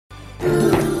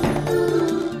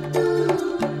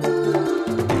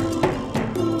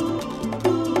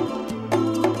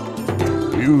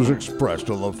expressed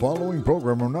on the following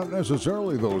program are not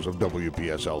necessarily those of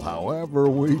WPSL. However,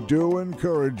 we do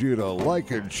encourage you to like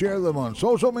and share them on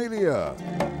social media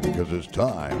because it's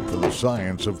time for the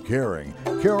science of caring,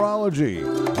 Care-ology.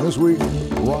 This week,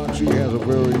 Roxy has a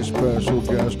very special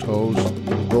guest host,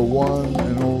 the one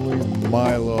and only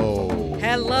Milo.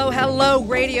 Hello,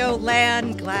 Radio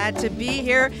Land. Glad to be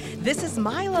here. This is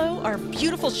Milo, our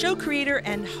beautiful show creator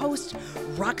and host.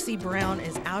 Roxy Brown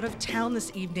is out of town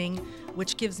this evening,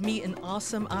 which gives me an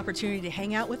awesome opportunity to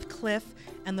hang out with Cliff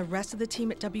and the rest of the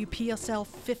team at WPSL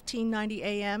 1590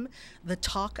 AM, the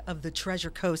talk of the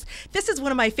Treasure Coast. This is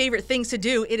one of my favorite things to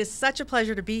do. It is such a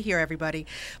pleasure to be here, everybody.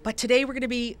 But today we're going to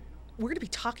be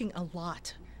talking a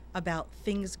lot about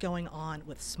things going on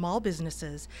with small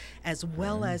businesses as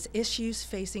well as issues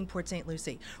facing Port St.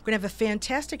 Lucie. We're going to have a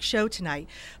fantastic show tonight.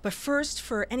 But first,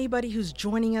 for anybody who's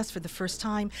joining us for the first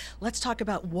time, let's talk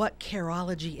about what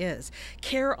Care-ology is.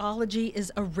 Care-ology is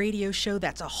a radio show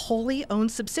that's a wholly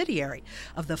owned subsidiary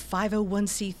of the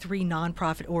 501c3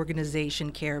 nonprofit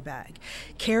organization CareBag.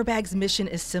 CareBag's mission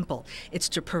is simple. It's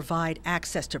to provide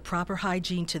access to proper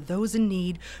hygiene to those in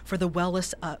need for the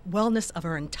wellness of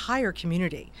our entire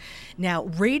community. Now,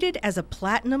 rated as a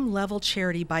platinum level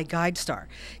charity by GuideStar,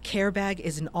 CareBag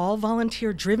is an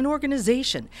all-volunteer driven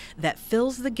organization that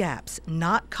fills the gaps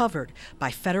not covered by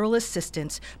federal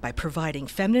assistance by providing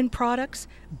feminine products,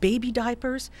 baby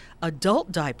diapers,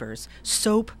 adult diapers,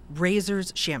 soap,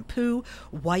 razors, shampoo,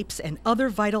 wipes, and other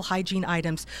vital hygiene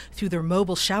items through their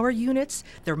mobile shower units,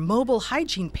 their mobile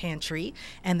hygiene pantry,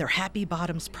 and their Happy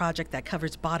Bottoms project that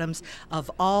covers bottoms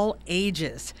of all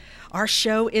ages. Our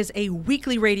show is a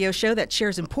weekly radio show that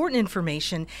shares important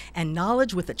information and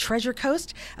knowledge with the Treasure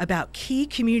Coast about key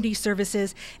community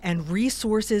services and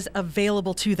resources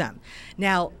available to them.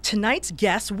 Now, tonight's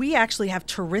guest, we actually have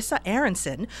Teresa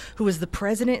Aronson, who is the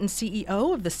president and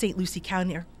CEO of the St. Lucie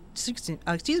County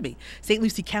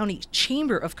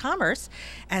Chamber of Commerce,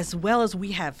 as well as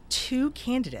we have two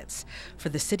candidates for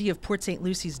the City of Port St.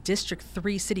 Lucie's District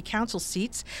 3 City Council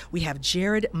seats. We have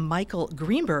Jared Michael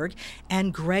Greenberg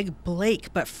and Greg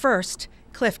Blake. But first,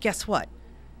 Cliff, guess what?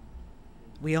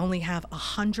 We only have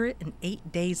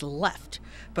 108 days left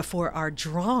before our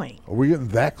drawing. Are we getting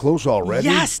that close already?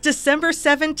 Yes, December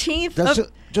 17th. That's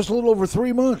just a little over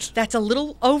 3 months. That's a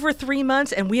little over 3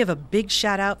 months, and we have a big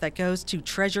shout out that goes to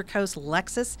Treasure Coast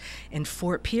Lexus in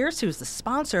Fort Pierce, who's the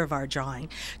sponsor of our drawing,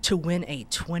 to win a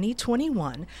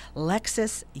 2021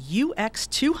 Lexus UX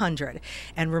 200.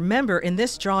 And remember, in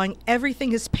this drawing,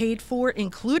 everything is paid for,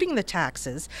 including the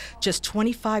taxes. Just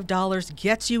 $25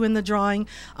 gets you in the drawing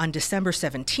on December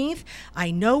 17th.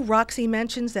 I know Roxy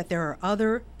mentions that there are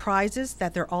other prizes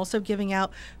that they're also giving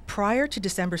out prior to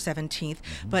December 17th,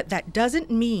 but that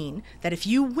doesn't mean that if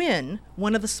you win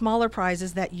one of the smaller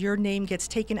prizes that your name gets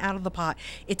taken out of the pot.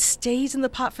 It stays in the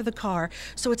pot for the car,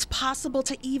 so it's possible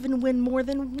to even win more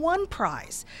than one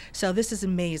prize. So this is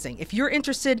amazing. If you're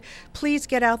interested, please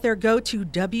get out there. Go to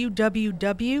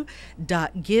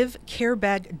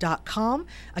www.givecarebag.com.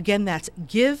 Again, that's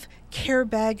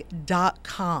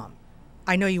givecarebag.com.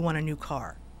 I know you want a new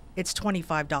car. It's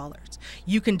 $25.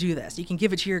 You can do this. You can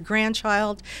give it to your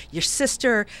grandchild, your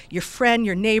sister, your friend,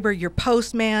 your neighbor, your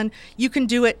postman. You can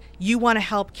do it. You want to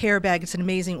help CareBag. It's an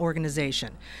amazing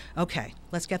organization. Okay,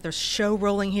 let's get the show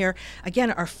rolling here.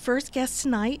 Again, our first guest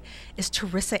tonight is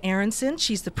Teresa Aronson.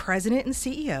 She's the president and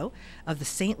CEO of the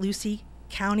St. Lucie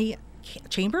County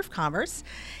Chamber of Commerce.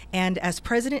 And as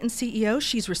president and CEO,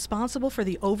 she's responsible for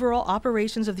the overall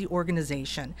operations of the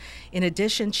organization. In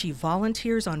addition, she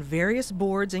volunteers on various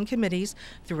boards and committees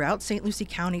throughout St. Lucie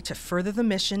County to further the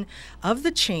mission of the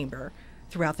Chamber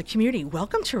throughout the community.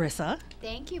 Welcome, Teresa.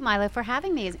 Thank you, Milo, for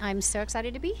having me. I'm so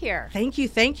excited to be here. Thank you.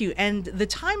 And the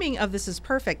timing of this is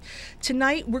perfect.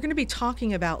 Tonight, we're going to be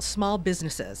talking about small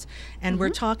businesses. And we're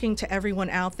talking to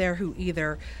everyone out there who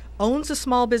either owns a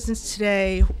small business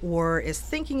today or is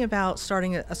thinking about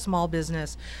starting a small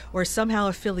business or somehow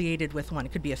affiliated with one.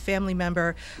 It could be a family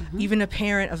member, even a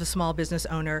parent of a small business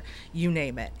owner, you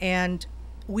name it. And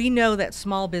we know that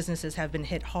small businesses have been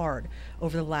hit hard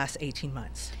over the last 18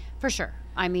 months. For sure.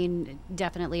 I mean,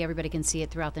 definitely everybody can see it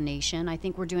throughout the nation. I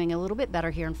think we're doing a little bit better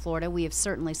here in Florida. We have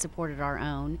certainly supported our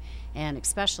own, and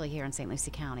especially here in St. Lucie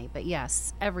County. But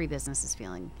yes, every business is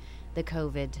feeling the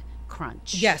COVID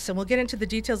crunch. Yes, and we'll get into the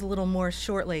details a little more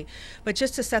shortly. But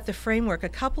just to set the framework, a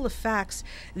couple of facts.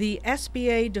 The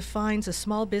SBA defines a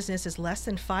small business as less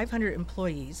than 500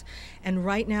 employees, and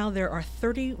right now there are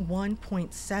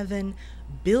 31.7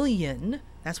 billion,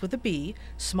 that's with a B,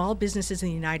 small businesses in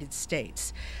the United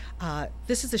States.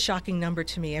 This is a shocking number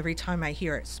to me every time I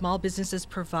hear it. Small businesses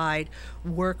provide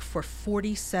work for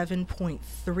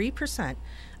 47.3%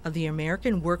 of the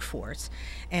American workforce.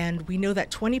 And we know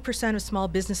that 20% of small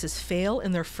businesses fail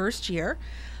in their first year.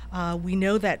 We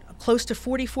know that close to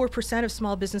 44% of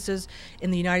small businesses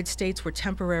in the United States were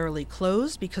temporarily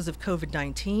closed because of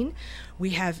COVID-19. We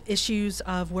have issues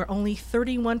of where only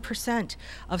 31%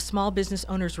 of small business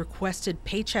owners requested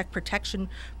Paycheck Protection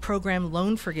Program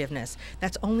loan forgiveness.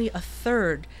 That's only a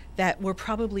third that were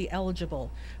probably eligible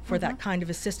for that kind of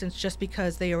assistance, just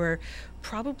because they were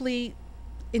probably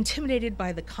intimidated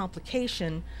by the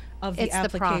complication of the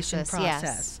application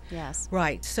process. Yes.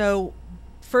 Right. So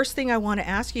first thing I want to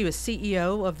ask you, as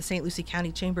CEO of the St. Lucie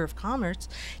County Chamber of Commerce,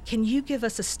 can you give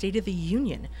us a State of the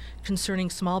Union concerning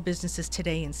small businesses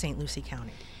today in St. Lucie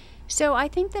County? So I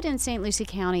think that in St. Lucie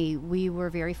County, we were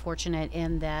very fortunate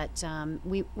in that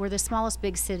we were the smallest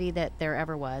big city that there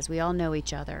ever was. We all know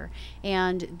each other.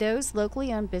 And those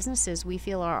locally owned businesses we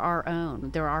feel are our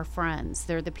own. They're our friends.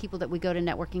 They're the people that we go to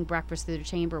networking breakfast through the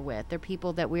chamber with. They're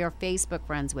people that we are Facebook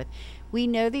friends with. We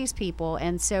know these people,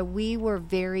 and so we were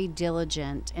very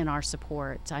diligent in our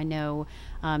support. I know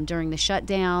during the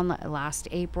shutdown last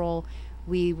April,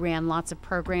 we ran lots of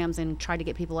programs and tried to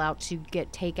get people out to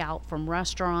get takeout from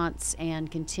restaurants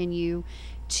and continue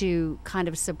to kind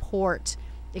of support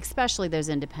especially those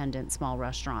independent small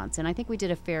restaurants. And I think we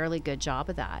did a fairly good job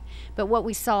of that. But what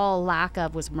we saw a lack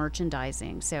of was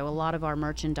merchandising. So a lot of our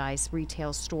merchandise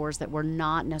retail stores that were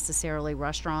not necessarily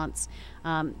restaurants,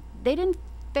 they didn't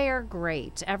fare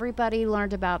great. Everybody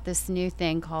learned about this new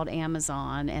thing called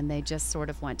Amazon, and they just sort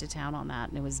of went to town on that,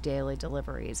 and it was daily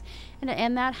deliveries.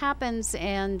 And that happens,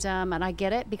 and I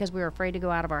get it, because we were afraid to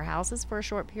go out of our houses for a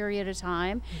short period of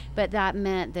time, but that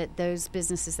meant that those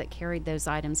businesses that carried those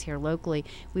items here locally,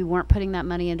 we weren't putting that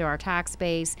money into our tax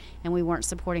base, and we weren't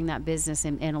supporting that business,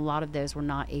 and a lot of those were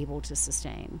not able to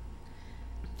sustain.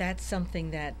 That's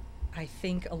something that I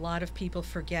think a lot of people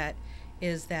forget,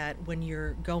 is that when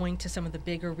you're going to some of the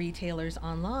bigger retailers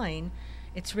online,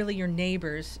 it's really your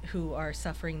neighbors who are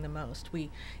suffering the most.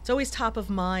 It's always top of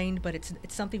mind, but it's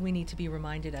something we need to be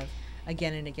reminded of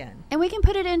again and again. And we can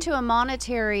put it into a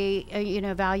monetary,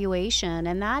 valuation,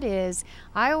 and that is,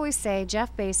 I always say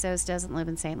Jeff Bezos doesn't live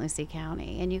in St. Lucie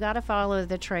County, and you got to follow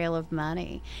the trail of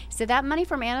money. So that money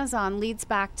from Amazon leads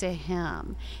back to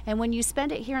him. And when you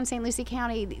spend it here in St. Lucie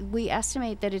County, we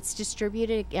estimate that it's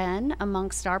distributed again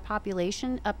amongst our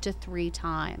population up to 3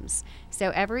 times. So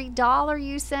every dollar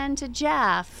you send to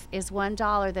Jeff is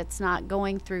 $1 that's not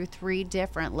going through 3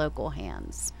 different local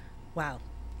hands. Wow,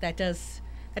 that does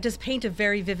paint a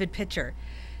very vivid picture.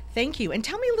 Thank you. And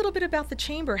tell me a little bit about the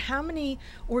Chamber. How many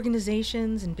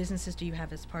organizations and businesses do you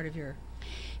have as part of your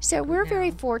So we're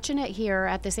very fortunate here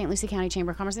at the St. Lucie County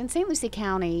Chamber of Commerce, and St. Lucie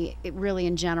County really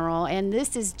in general, and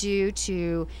this is due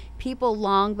to people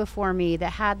long before me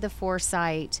that had the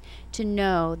foresight to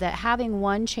know that having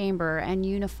one chamber and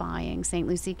unifying St.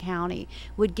 Lucie County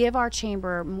would give our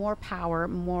chamber more power,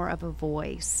 more of a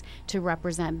voice to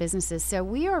represent businesses. So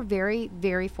we are very,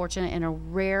 very fortunate. In a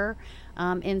rare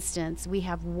instance, we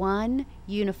have one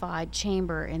unified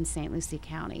chamber in St. Lucie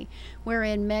County, where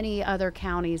in many other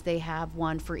counties they have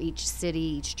one for each city,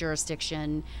 each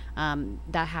jurisdiction.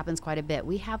 That happens quite a bit.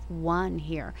 We have one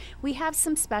here. We have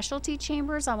some specialty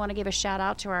chambers. I want to give a shout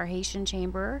out to our Haitian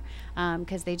chamber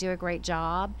because they do a great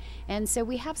job. And so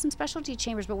we have some specialty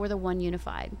chambers, but we're the one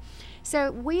unified.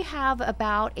 So we have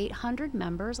about 800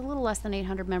 members, a little less than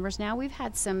 800 members now. We've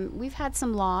had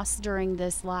some loss during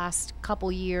this last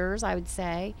couple years, I would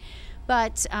say,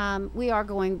 but we are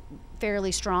going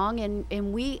fairly strong,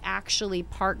 and we actually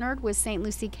partnered with St.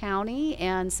 Lucie County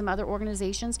and some other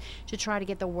organizations to try to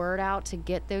get the word out to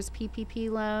get those PPP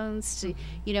loans.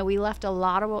 We left a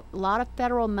lot of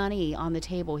federal money on the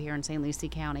table here in St. Lucie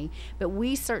County, but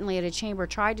we certainly at a chamber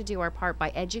tried to do our part by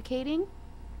educating.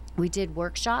 We did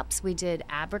workshops, we did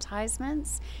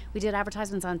advertisements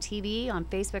on TV, on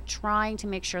Facebook, trying to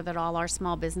make sure that all our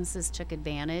small businesses took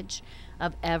advantage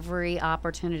of every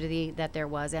opportunity that there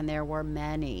was, and there were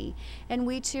many. And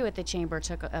we too at the chamber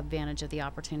took advantage of the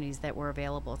opportunities that were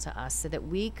available to us so that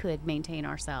we could maintain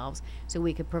ourselves, so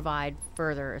we could provide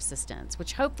further assistance,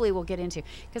 which hopefully we'll get into.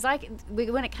 Because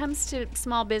when it comes to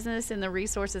small business and the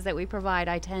resources that we provide,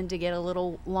 I tend to get a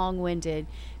little long-winded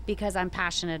because I'm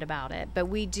passionate about it. But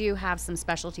we do have some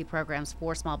specialty programs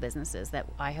for small businesses that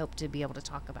I hope to be able to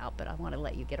talk about, but I want to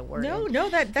let you get a word in. No,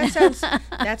 that sounds,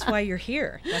 that's why you're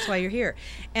here. That's why you're here.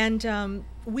 And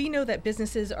we know that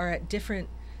businesses are at different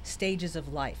stages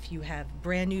of life. You have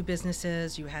brand new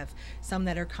businesses, you have some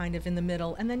that are kind of in the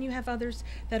middle, and then you have others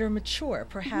that are mature,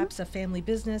 perhaps a family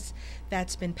business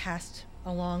that's been passed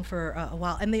along for a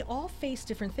while, and they all face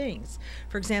different things.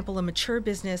 For example, a mature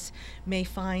business may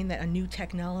find that a new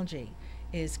technology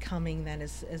is coming that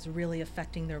is really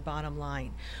affecting their bottom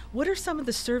line. What are some of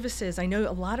the services? I know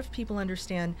a lot of people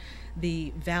understand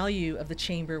the value of the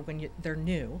chamber when they're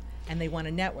new and they want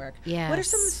to network. Yes. What are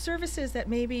some of the services that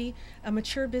maybe a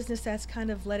mature business that's kind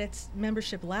of let its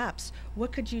membership lapse,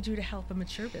 what could you do to help a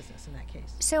mature business in that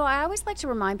case? So I always like to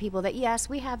remind people that yes,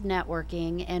 we have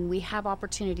networking and we have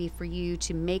opportunity for you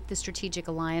to make the strategic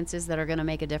alliances that are going to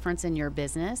make a difference in your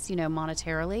business,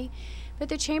 monetarily. But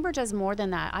the chamber does more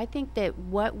than that. I think that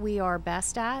what we are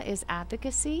best at is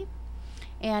advocacy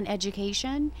and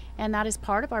education, and that is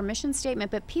part of our mission statement.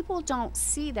 But people don't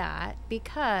see that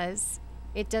because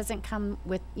it doesn't come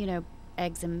with,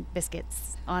 eggs and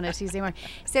biscuits on a Tuesday morning.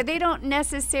 So they don't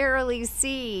necessarily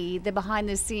see the behind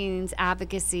the scenes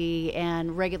advocacy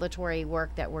and regulatory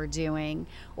work that we're doing,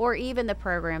 or even the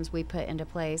programs we put into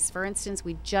place. For instance,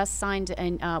 we just signed,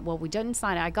 we didn't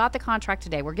sign it. I got the contract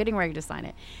today. We're getting ready to sign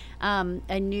it.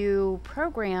 A new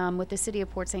program with the city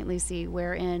of Port St. Lucie,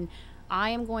 wherein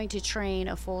I am going to train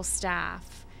a full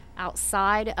staff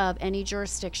outside of any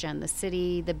jurisdiction, the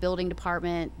city, the building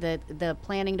department, the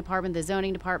planning department, the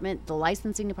zoning department, the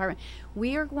licensing department.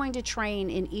 We are going to train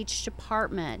in each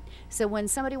department. So when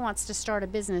somebody wants to start a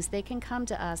business, they can come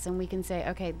to us and we can say,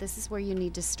 okay, this is where you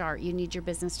need to start. You need your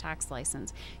business tax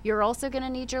license. You're also going to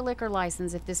need your liquor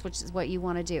license if this is what you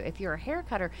want to do. If you're a hair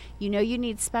cutter, you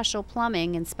need special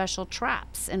plumbing and special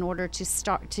traps in order to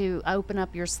start to open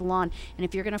up your salon. And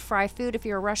if you're going to fry food, if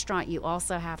you're a restaurant, you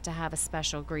also have to have a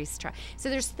special grease trap. So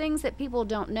there's things that people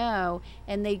don't know,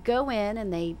 and they go in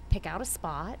and they pick out a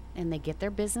spot and they get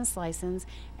their business license,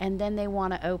 and then they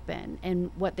want to open.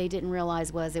 And what they didn't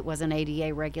realize was it was an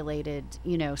ADA regulated,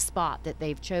 spot that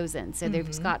they've chosen. So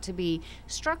there's got to be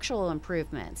structural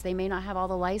improvements. They may not have all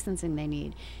the licensing they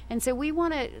need. And so we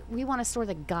want to sort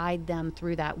of guide them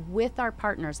through that with our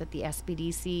partners at the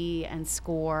SBDC and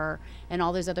SCORE and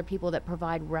all those other people that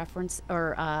provide reference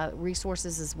or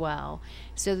resources as well.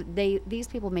 So these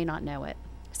people may not know it.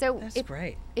 So that's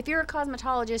great. If you're a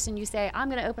cosmetologist and you say, I'm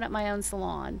going to open up my own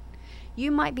salon,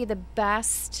 you might be the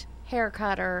best hair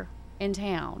cutter in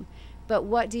town. But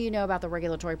what do you know about the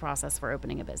regulatory process for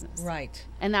opening a business? Right.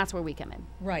 And that's where we come in.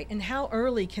 Right. And how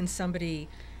early can somebody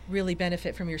really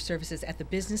benefit from your services, at the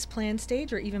business plan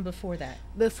stage or even before that?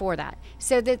 Before that.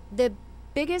 So the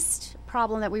biggest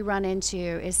problem that we run into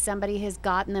is somebody has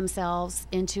gotten themselves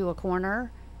into a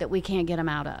corner that we can't get them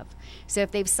out of. So if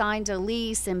they've signed a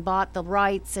lease and bought the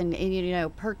rights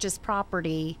and purchased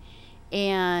property,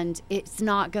 and it's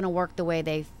not going to work the way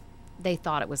they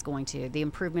thought it was going to. The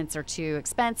improvements are too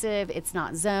expensive. It's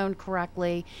not zoned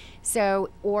correctly.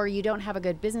 So, or you don't have a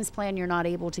good business plan. You're not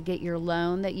able to get your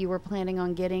loan that you were planning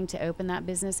on getting to open that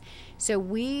business. So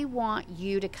we want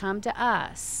you to come to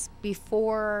us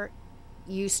before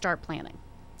you start planning,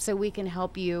 so we can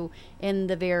help you in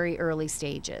the very early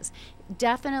stages.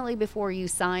 Definitely before you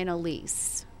sign a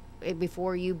lease,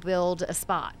 before you build a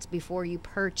spot, before you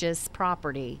purchase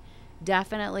property,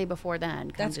 definitely before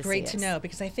then. That's great to know,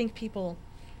 because I think people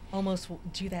almost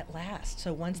do that last.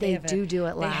 So once they do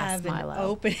it last, they have Milo. An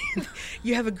opening.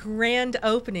 You have a grand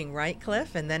opening, right,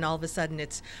 Cliff? And then all of a sudden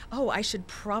it's, I should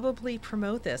probably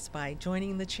promote this by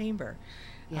joining the chamber.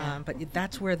 Yeah. But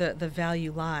that's where the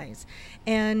value lies.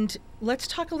 And let's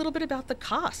talk a little bit about the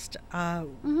cost.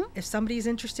 If somebody's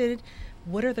interested,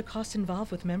 what are the costs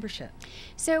involved with membership?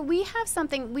 So we have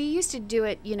something, we used to do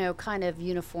it, kind of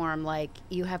uniform, like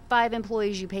you have 5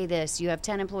 employees, you pay this, you have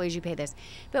 10 employees, you pay this.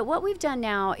 But what we've done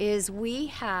now is we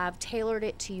have tailored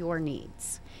it to your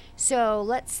needs. So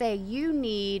let's say you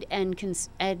need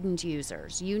end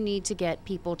users. You need to get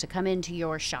people to come into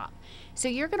your shop. So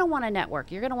you're going to want to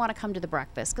network. You're going to want to come to the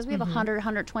breakfast, because we have 100,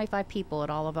 125 people at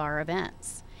all of our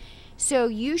events. So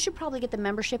you should probably get the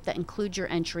membership that includes your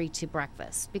entry to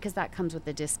breakfast, because that comes with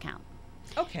the discount.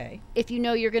 Okay. If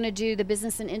you're going to do the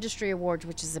Business and Industry Awards,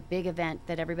 which is a big event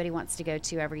that everybody wants to go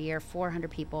to every year,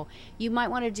 400 people, you might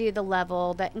want to do the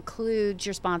level that includes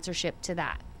your sponsorship to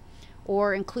that,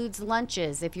 or includes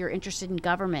lunches if you're interested in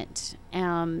government.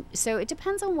 So it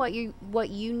depends on what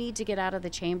you need to get out of the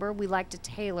chamber. We like to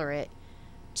tailor it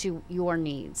to your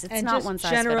needs. It's not one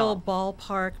size fits all. General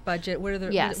ballpark budget. What are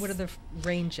the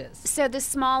ranges? So the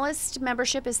smallest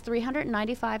membership is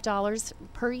 $395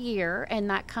 per year, and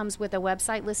that comes with a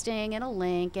website listing and a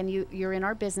link, and you're in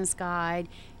our business guide.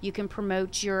 You can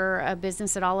promote your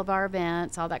business at all of our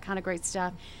events, all that kind of great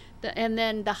stuff. And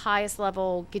then the highest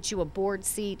level gets you a board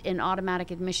seat and automatic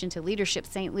admission to Leadership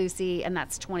St. Lucie, and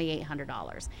that's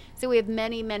 $2,800. So we have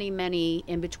many, many, many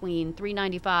in between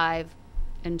 $395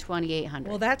 and $2,800.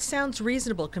 Well, that sounds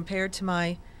reasonable compared to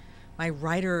my my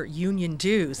writer union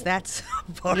dues. That's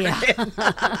part of Yeah. it.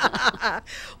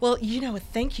 Well,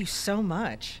 thank you so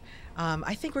much.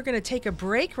 I think we're going to take a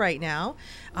break right now.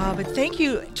 But thank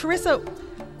you. Teresa,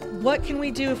 what can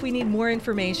we do if we need more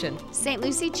information?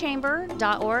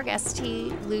 stluciechamber.org,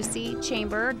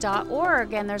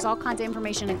 stluciechamber.org, and there's all kinds of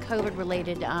information and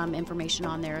COVID-related information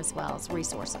on there as well as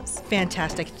resources.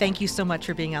 Fantastic. Thank you so much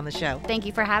for being on the show. Thank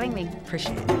you for having me.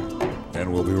 Appreciate it.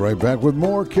 And we'll be right back with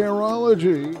more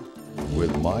Care-ology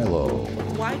with Milo.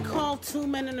 Why call two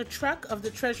men in a truck of the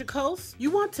Treasure Coast?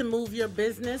 You want to move your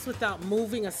business without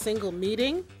moving a single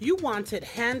meeting? You want it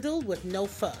handled with no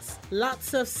fuss.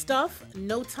 Lots of stuff,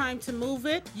 no time to move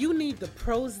it? You need the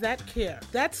pros that care.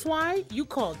 That's why you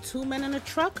call two men in a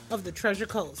truck of the Treasure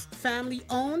Coast. Family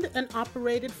owned and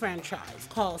operated franchise.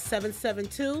 Call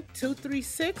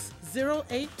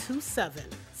 772-236-0827.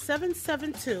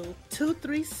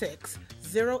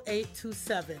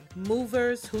 772-236-0827.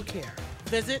 Movers who care.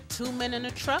 Visit Two Men in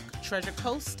a Truck,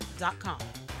 treasurecoast.com.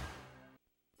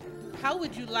 How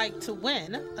would you like to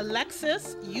win a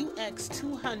Lexus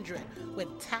UX200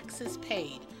 with taxes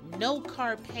paid? No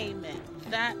car payment.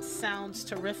 That sounds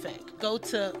terrific. Go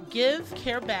to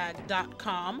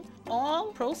givecarebag.com.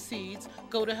 All proceeds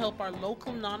go to help our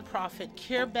local nonprofit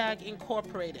CareBag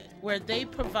Incorporated, where they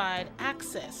provide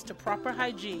access to proper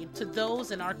hygiene to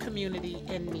those in our community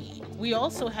in need. We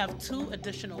also have 2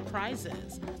 additional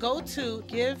prizes. Go to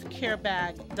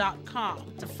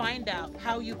givecarebag.com to find out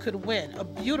how you could win a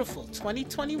beautiful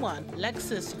 2021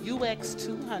 Lexus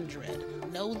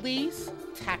UX200. No lease,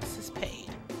 taxes paid.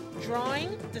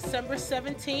 Drawing December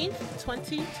 17th,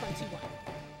 2021.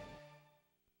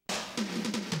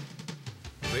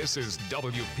 This is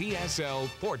WPSL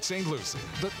Port St. Lucie,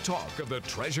 the talk of the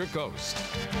Treasure Coast.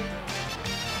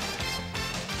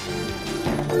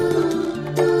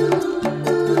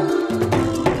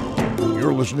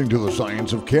 You're listening to The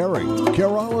Science of Caring,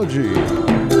 Care-ology.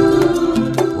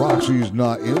 Roxy's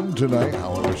not in tonight,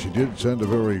 however, she did send a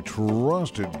very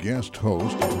trusted guest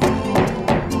host.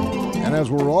 And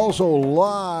as we're also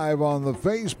live on the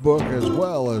Facebook as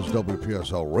well as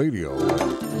WPSL Radio,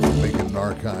 making an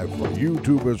archive for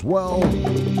YouTube as well,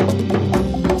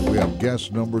 we have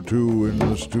guest number 2 in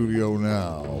the studio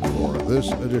now for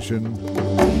this edition,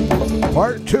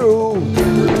 part 2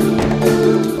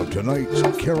 of tonight's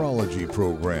Care-ology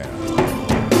program.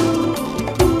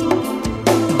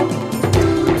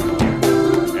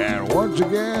 And once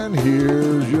again,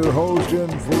 here's your host in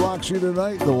for Roxy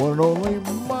tonight, the one and only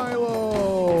Milo.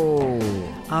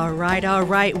 All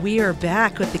right. We are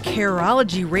back with the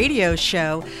Care-ology radio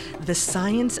show, The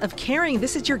Science of Caring.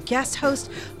 This is your guest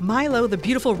host, Milo. The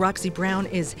beautiful Roxy Brown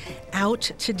is out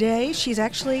today. She's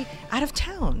actually out of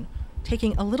town,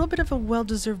 taking a little bit of a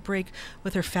well-deserved break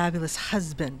with her fabulous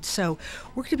husband. So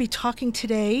we're going to be talking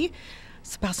today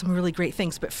about some really great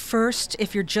things. But first,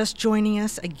 if you're just joining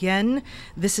us again,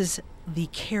 this is the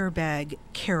CareBag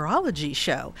Care-ology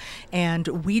show.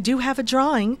 And we do have a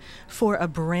drawing for a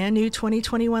brand new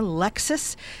 2021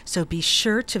 Lexus. So be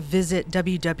sure to visit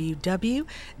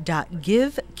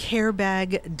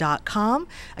www.givecarebag.com.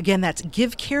 Again, that's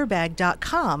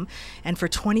givecarebag.com. And for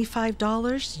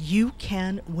 $25, you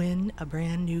can win a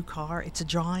brand new car. It's a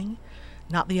drawing,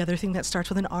 not the other thing that starts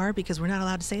with an R, because we're not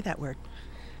allowed to say that word.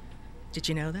 Did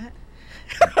you know that?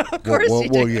 Of course you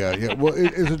did. Well, yeah. Well,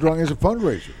 it's a drawing. It's a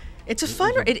fundraiser. It is a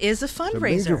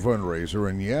fundraiser. It's a major fundraiser,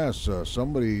 and yes,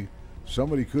 somebody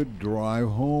could drive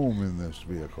home in this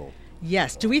vehicle.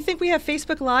 Yes. Do we think we have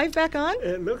Facebook Live back on?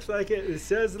 It looks like it. It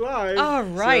says live. All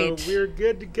right. So we're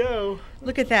good to go.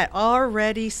 Look at that.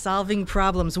 Already solving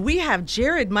problems. We have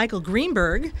Jared Michael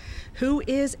Greenberg, who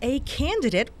is a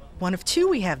candidate, one of 2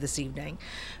 we have this evening,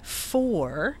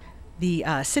 for the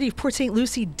City of Port St.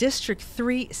 Lucie District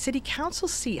 3 City Council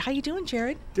seat. How you doing,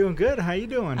 Jared? Doing good. How you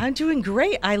doing? I'm doing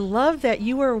great. I love that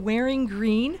you are wearing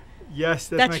green. Yes,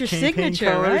 that's my your campaign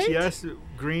signature, colors. right? Yes,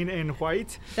 green and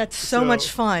white. That's so much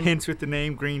fun. Hence with the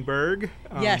name Greenberg.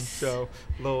 Yes. So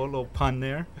little pun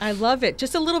there. I love it.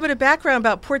 Just a little bit of background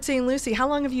about Port St. Lucie. How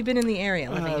long have you been in the area,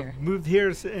 living here? Moved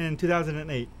here in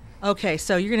 2008. Okay,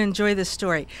 so you're going to enjoy this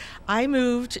story. I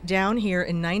moved down here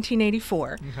in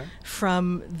 1984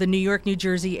 from the New York, New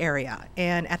Jersey area.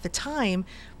 And at the time,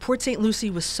 Port St.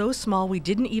 Lucie was so small, we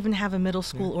didn't even have a middle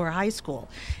school or a high school.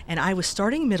 And I was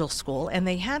starting middle school, and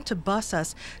they had to bus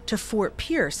us to Fort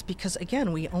Pierce because,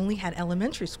 again, we only had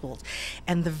elementary schools.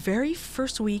 And the very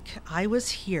first week I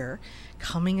was here,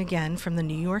 coming again from the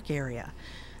New York area,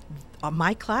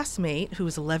 my classmate, who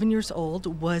was 11 years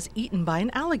old, was eaten by an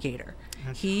alligator.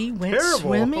 He went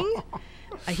swimming.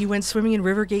 He went swimming in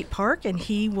Rivergate Park, and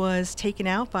he was taken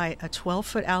out by a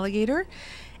 12-foot alligator.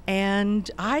 And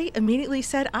I immediately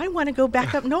said, I want to go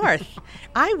back up north.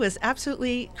 I was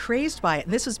absolutely crazed by it.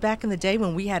 And this was back in the day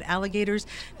when we had alligators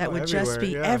that would just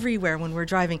be everywhere when we're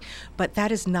driving. But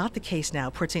that is not the case now.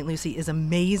 Port St. Lucie is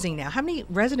amazing now. How many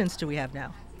residents do we have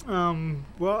now?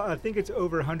 Well, I think it's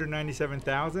over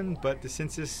 197,000, but the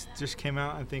census just came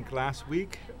out, I think, last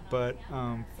week. But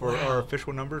for our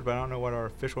official numbers, but I don't know what our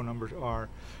official numbers are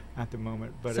at the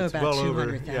moment. But so it's about well over.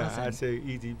 200,000. Yeah, I'd say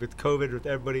easy with COVID, with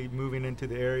everybody moving into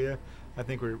the area. I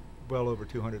think we're well over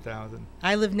 200,000.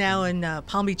 I live now in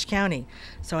Palm Beach County,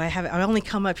 so I only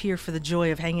come up here for the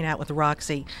joy of hanging out with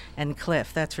Roxy and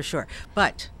Cliff. That's for sure.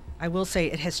 But I will say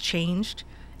it has changed.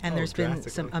 And there's been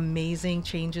some amazing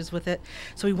changes with it.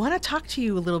 So we want to talk to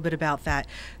you a little bit about that.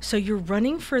 So you're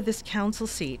running for this council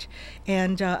seat.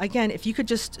 And again, if you could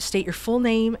just state your full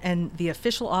name and the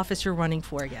official office you're running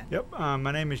for again. Yep.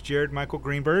 My name is Jared Michael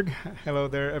Greenberg. Hello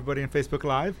there, everybody on Facebook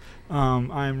Live.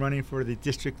 I'm running for the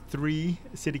District 3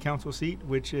 City Council seat,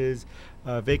 which is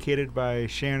vacated by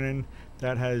Shannon,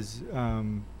 that has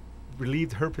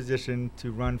relieved her position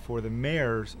to run for the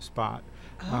mayor's spot.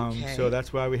 So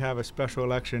that's why we have a special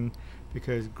election,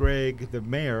 because Greg, the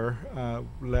mayor,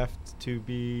 left to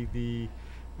be the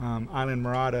Island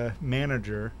Mirada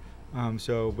manager.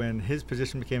 So when his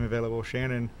position became available,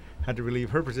 Shannon had to relieve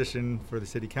her position for the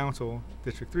city council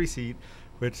District 3 seat,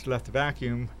 which left a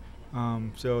vacuum.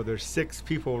 So there's 6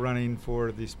 people running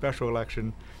for the special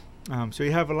election. So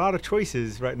you have a lot of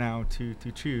choices right now to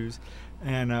choose.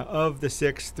 And of the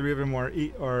 6, 3 of them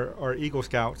are Eagle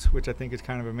Scouts, which I think is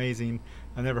kind of amazing.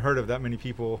 I've never heard of that many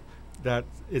people that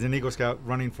is an Eagle Scout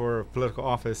running for political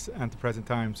office at the present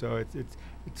time. So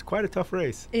it's quite a tough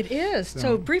race. It is.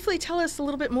 So briefly tell us a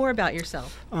little bit more about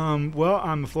yourself. Well,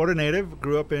 I'm a Florida native.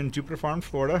 Grew up in Jupiter Farms,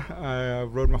 Florida. I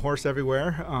rode my horse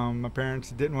everywhere. My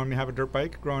parents didn't want me to have a dirt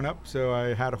bike growing up, so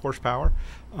I had a horsepower.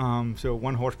 So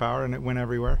 1 horsepower, and it went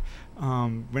everywhere.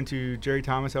 Went to Jerry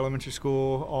Thomas Elementary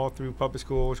School, all through public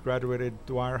schools, graduated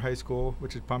Dwyer High School,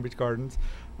 which is Palm Beach Gardens.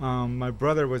 My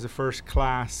brother was the first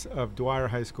class of Dwyer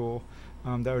High School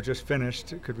that was just finished,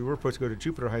 because we were supposed to go to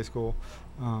Jupiter High School.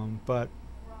 But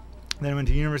then I went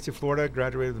to University of Florida,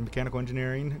 graduated with mechanical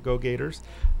engineering, go Gators.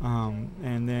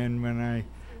 And then when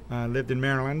I lived in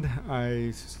Maryland,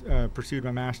 I pursued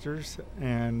my master's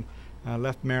and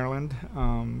left Maryland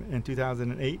in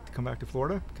 2008 to come back to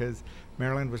Florida, because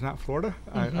Maryland was not Florida.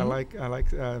 I like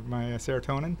my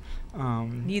serotonin.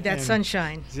 Need that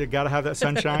sunshine. You got to have that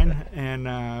sunshine.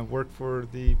 And worked for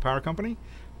the power company,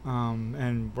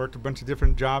 and worked a bunch of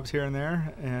different jobs here and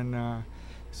there. And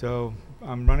so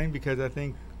I'm running because I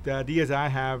think the ideas I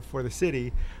have for the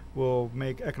city will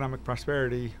make economic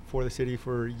prosperity for the city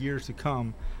for years to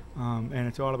come. And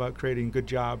it's all about creating good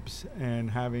jobs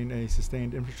and having a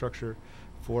sustained infrastructure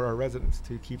for our residents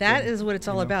to keep that them, is what it's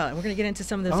all about. And we're going to get into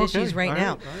some of those issues right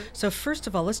now. Right. So first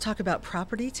of all, let's talk about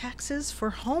property taxes for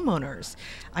homeowners.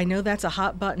 I know that's a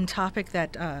hot button topic,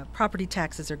 that property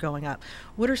taxes are going up.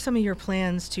 What are some of your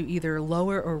plans to either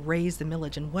lower or raise the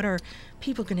millage, and what are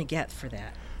people going to get for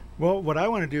that? Well, what I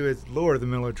want to do is lower the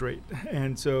millage rate.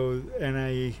 And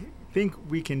I think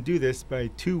we can do this by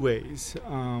 2 ways.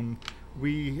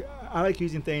 I like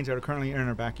using things that are currently in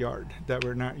our backyard that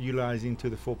we're not utilizing to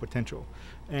the full potential.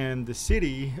 And the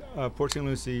city of Port St.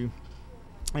 Lucie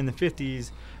in the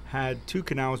 50s had 2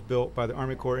 canals built by the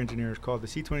Army Corps engineers called the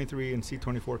C-23 and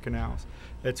C-24 canals.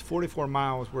 It's 44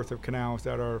 miles worth of canals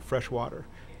that are freshwater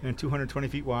and 220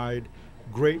 feet wide.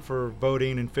 Great for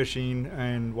boating and fishing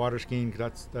and water skiing,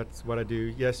 because that's what I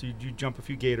do. Yes, you jump a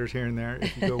few gators here and there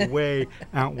if you go way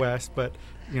out west, but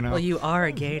Well, you are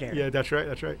a gator. Yeah, that's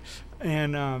right.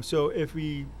 And so if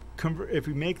we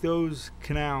make those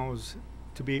canals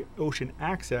to be ocean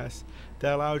access,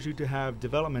 that allows you to have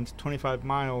developments 25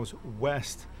 miles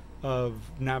west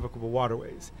of navigable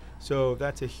waterways. So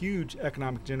that's a huge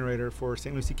economic generator for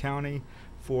St. Lucie County,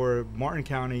 for Martin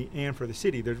County, and for the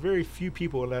city. There's very few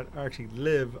people that actually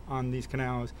live on these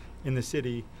canals in the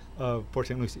city of Port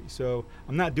St. Lucie. So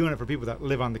I'm not doing it for people that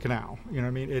live on the canal. You know what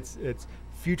I mean? It's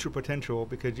future potential,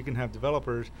 because you can have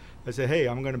developers that say, hey,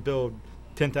 I'm going to build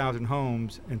 10,000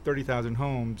 homes and 30,000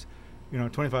 homes,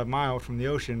 25 miles from the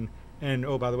ocean, and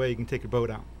oh, by the way, you can take your boat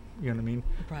out. You know what I mean?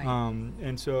 Right.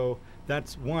 And so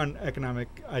that's one economic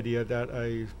idea that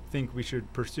I think we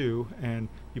should pursue, and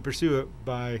you pursue it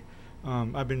by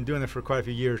I've been doing this for quite a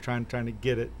few years, trying to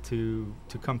get it to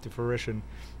come to fruition.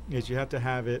 Is you have to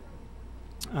have it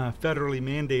federally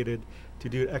mandated to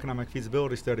do an economic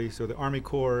feasibility study. So the Army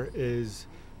Corps is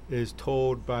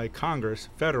told by Congress,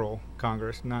 federal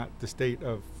Congress, not the state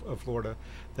of Florida,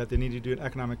 that they need to do an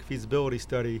economic feasibility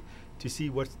study to see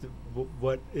what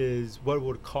it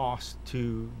would cost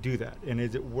to do that, and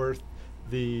is it worth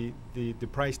the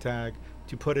price tag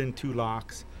to put in 2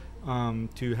 locks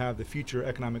to have the future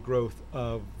economic growth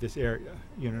of this area.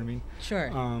 You know what I mean? Sure.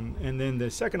 And then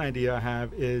the second idea I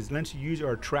have is let's use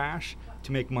our trash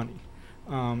to make money.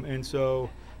 And so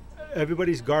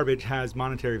everybody's garbage has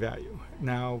monetary value.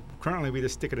 Now, currently we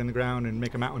just stick it in the ground and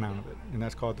make a mountain out of it, and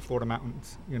that's called the Florida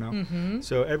Mountains, you know. Mm-hmm.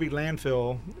 So every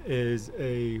landfill is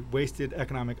a wasted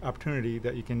economic opportunity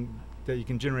that you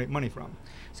can generate money from.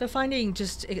 So finding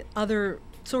just other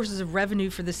sources of revenue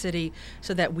for the city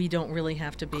so that we don't really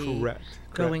have to be Correct.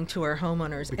 going to our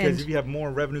homeowners. Because if you have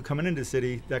more revenue coming into the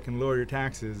city, that can lower your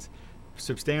taxes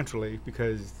substantially,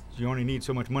 because you only need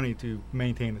so much money to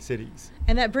maintain the cities.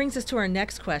 And that brings us to our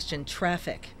next question,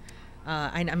 traffic.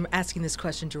 I'm asking this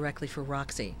question directly for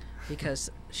Roxy because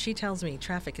she tells me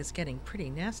traffic is getting pretty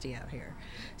nasty out here.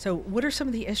 So what are some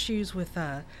of the issues with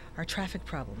our traffic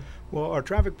problem? Well, our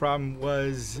traffic problem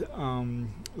was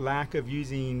lack of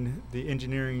using the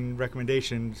engineering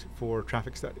recommendations for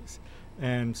traffic studies.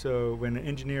 And so when an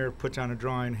engineer puts on a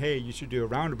drawing, hey, you should do a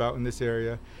roundabout in this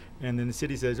area, and then the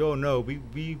city says, oh, no,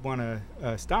 we want a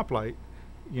stoplight,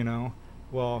 you know,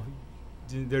 well,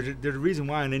 there's a reason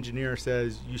why an engineer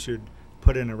says you should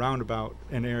put in a roundabout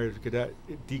in areas, because that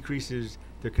it decreases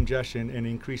the congestion and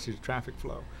increases traffic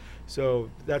flow. So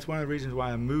that's one of the reasons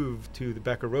why I moved to the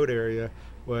Becker Road area.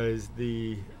 Was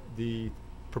the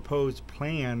proposed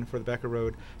plan for the Becker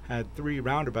Road had 3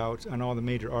 roundabouts on all the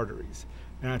major arteries.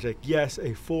 And I was like, yes,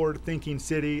 a forward-thinking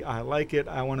city. I like it.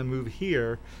 I want to move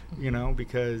here, you know,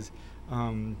 because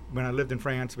when I lived in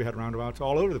France, we had roundabouts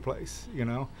all over the place, you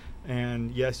know.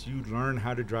 And yes, you learn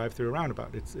how to drive through a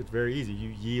roundabout. It's very easy. You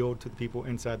yield to the people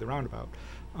inside the roundabout.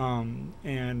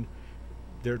 And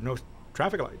there's no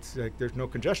traffic lights. Like, there's no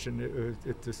congestion.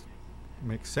 It just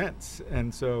makes sense.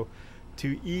 And so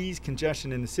to ease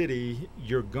congestion in the city,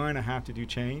 you're going to have to do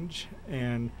change.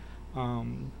 And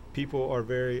people are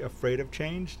very afraid of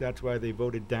change. That's why they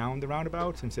voted down the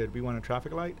roundabouts and said, we want a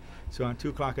traffic light. So at 2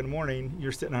 o'clock in the morning,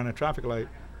 you're sitting on a traffic light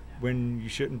when you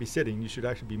shouldn't be sitting. You should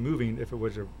actually be moving if it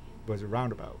was a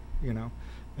roundabout, you know.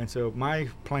 And so my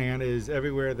plan is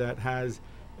everywhere that has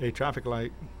a traffic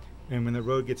light, and when the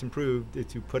road gets improved, is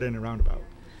to put in a roundabout.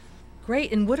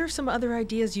 Great. And what are some other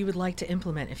ideas you would like to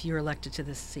implement if you're elected to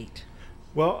this seat?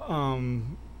 Well,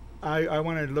 I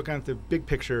want to look at the big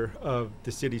picture of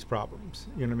the city's problems.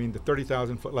 You know what I mean? The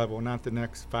 30,000-foot level, not the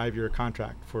next 5-year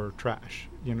contract for trash.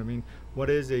 You know what I mean? What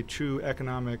is a true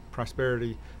economic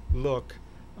prosperity look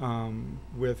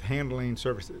with handling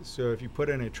services? So if you put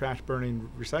in a trash burning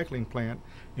recycling plant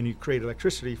and you create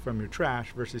electricity from your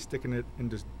trash versus sticking it and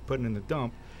just putting it in the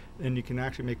dump, then you can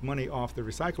actually make money off the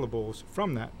recyclables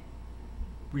from that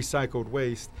recycled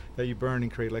waste that you burn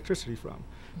and create electricity from.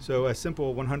 So a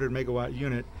simple 100 megawatt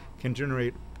unit can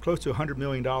generate close to $100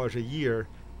 million a year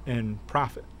in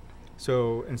profit.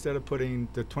 So instead of putting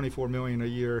the $24 million a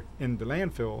year in the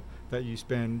landfill that you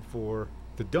spend for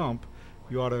the dump,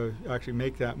 you ought to actually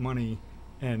make that money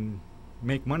and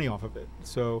make money off of it.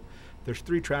 So there's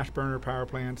 3 trash burner power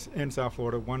plants in South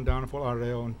Florida, 1 down in Fort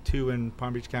Lauderdale and 2 in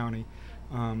Palm Beach County.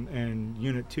 And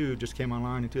Unit 2 just came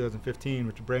online in 2015,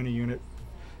 which is a brand new unit.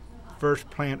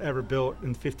 First plant ever built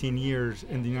in 15 years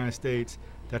in the United States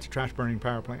that's a trash burning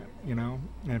power plant, you know.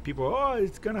 And people, oh,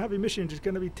 it's going to have emissions, it's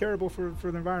going to be terrible for the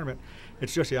environment.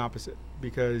 It's just the opposite,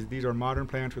 because these are modern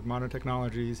plants with modern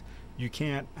technologies. You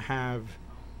can't have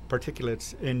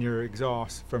particulates in your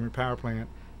exhaust from your power plant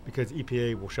because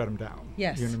EPA will shut them down.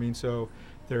 Yes. You know what I mean? So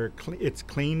it's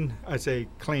clean. I say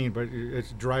clean, but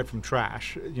it's derived from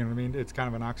trash. You know what I mean? It's kind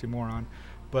of an oxymoron,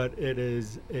 but it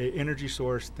is a energy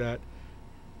source that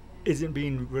isn't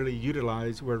being really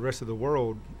utilized where the rest of the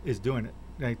world is doing it.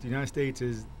 Like the United States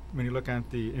is, when you look at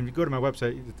and if you go to my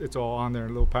website, it's all on there,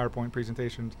 little PowerPoint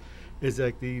presentations, is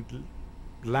like the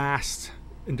last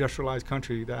industrialized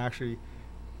country that actually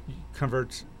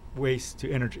converts waste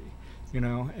to energy, you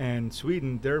know. And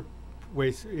Sweden, their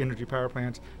waste energy power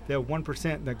plants, they have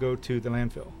 1% that go to the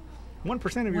landfill.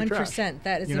 1% of your trash. 1%,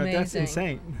 that is you know, amazing. That's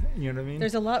insane. You know what I mean?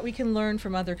 There's a lot we can learn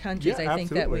from other countries. Yeah, I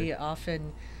think that absolutely. we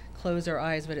often close our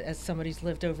eyes, but as somebody who's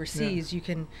lived overseas, you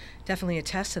can definitely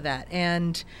attest to that.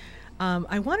 And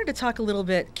I wanted to talk a little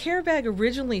bit. CareBag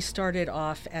originally started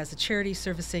off as a charity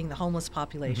servicing the homeless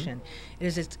population.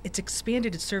 Mm-hmm. It's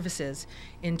expanded its services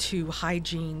into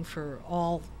hygiene for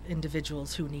all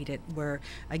individuals who need it, where,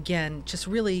 again, just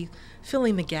really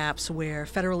filling the gaps where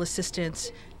federal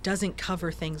assistance doesn't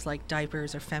cover things like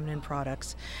diapers or feminine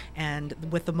products. And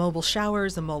with the mobile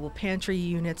showers, the mobile pantry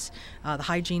units, the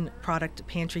hygiene product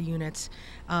pantry units,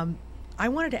 I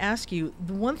wanted to ask you,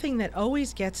 the one thing that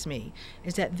always gets me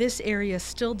is that this area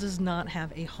still does not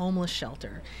have a homeless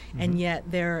shelter. And yet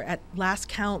there, at last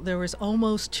count, there was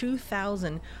almost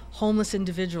 2,000 homeless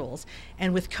individuals.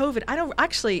 And with COVID,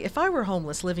 if I were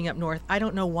homeless living up north, I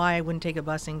don't know why I wouldn't take a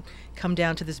bus and come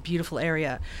down to this beautiful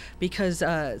area, because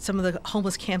some of the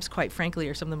homeless camps, quite frankly,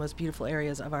 are some of the most beautiful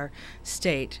areas of our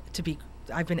state.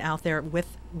 I've been out there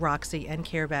with Roxy and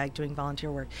CareBag doing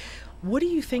volunteer work. What do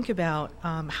you think about,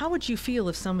 how would you feel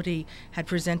if somebody had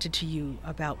presented to you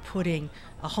about putting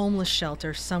a homeless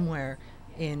shelter somewhere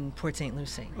in Port St.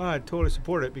 Lucie? I totally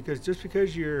support it, because just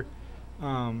because you're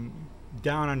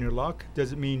down on your luck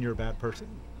doesn't mean you're a bad person.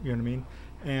 You know what I mean?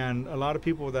 And a lot of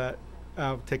people that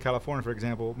take California, for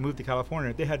example, moved to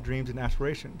California, they had dreams and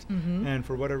aspirations. And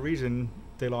for whatever reason,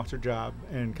 they lost their job.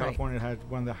 And California had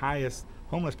one of the highest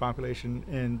homeless population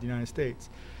in the United States.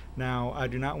 Now, I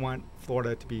do not want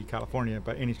Florida to be California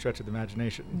by any stretch of the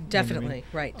imagination. Definitely, you know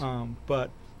what I mean? right.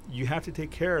 But you have to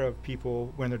take care of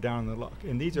people when they're down on their luck.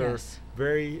 And these are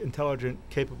very intelligent,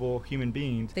 capable human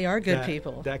beings. They are good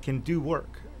people. That can do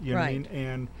work. You know what I mean?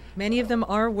 And many of them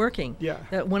are working. Yeah.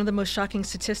 One of the most shocking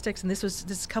statistics, and this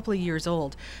is a couple of years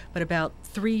old, but about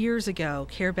 3 years ago,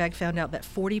 CareBag found out that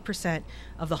 40%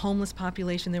 of the homeless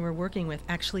population they were working with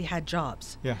actually had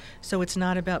jobs. Yeah. So it's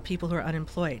not about people who are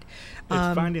unemployed.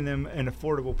 It's finding them an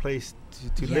affordable place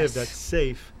to live that's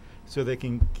safe, so they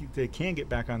can get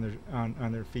back on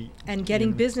their feet. And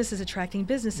getting businesses, attracting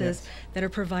businesses that are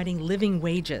providing living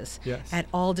wages at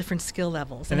all different skill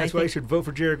levels. And that's why you should vote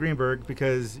for Jared Greenberg,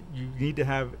 because you need to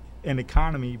have an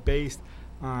economy based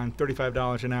on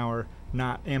 $35 an hour,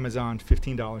 not Amazon's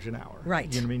 $15 an hour. Right.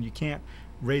 You know what I mean? You can't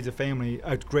raise a family.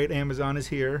 A great Amazon is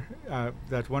here.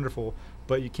 That's wonderful.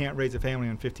 But you can't raise a family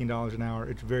on $15 an hour.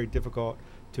 It's very difficult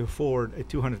to afford a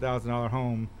 $200,000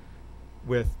 home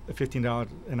with a $15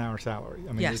 an hour salary.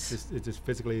 I mean, it just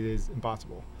physically is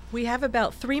impossible. We have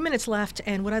about 3 minutes left,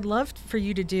 and what I'd love for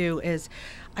you to do is,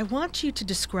 I want you to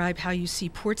describe how you see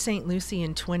Port St. Lucie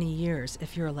in 20 years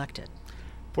if you're elected.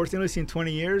 Port St. Lucie in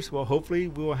 20 years, well, hopefully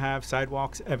we will have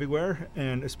sidewalks everywhere,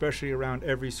 and especially around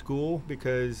every school,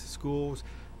 because schools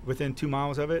within 2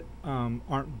 miles of it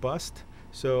aren't bused.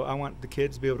 So I want the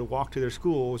kids to be able to walk to their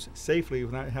schools safely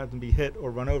without having to be hit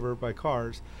or run over by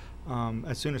cars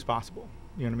as soon as possible.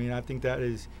 You know what I mean? I think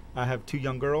I have 2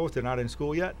 young girls. They're not in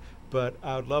school yet, but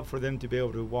I would love for them to be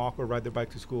able to walk or ride their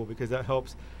bike to school, because that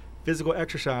helps physical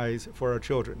exercise for our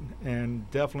children, and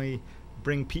definitely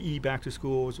bring PE back to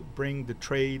schools, bring the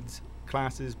trades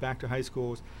classes back to high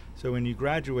schools. So when you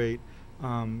graduate,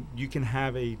 you can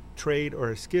have a trade or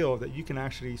a skill that you can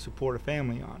actually support a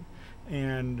family on.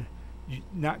 And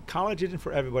college isn't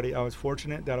for everybody. I was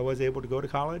fortunate that I was able to go to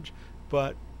college,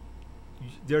 but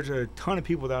there's a ton of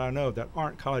people that I know that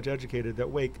aren't college educated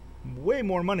that make way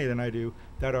more money than I do,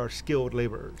 that are skilled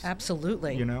laborers.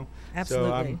 Absolutely. You know? Absolutely.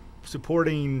 So I'm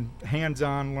supporting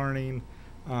hands-on learning,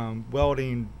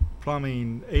 welding,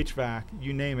 plumbing, HVAC,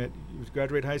 you name it. You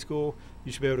graduate high school,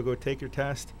 you should be able to go take your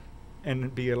test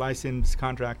and be a licensed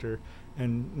contractor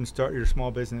and start your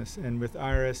small business. And with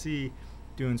IRSC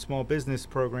doing small business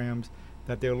programs,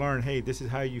 that they'll learn, hey, this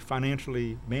is how you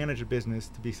financially manage a business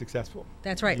to be successful.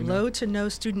 That's right. Low to no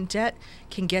student debt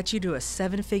can get you to a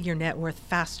 7-figure net worth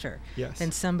faster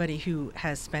than somebody who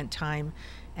has spent time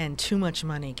and too much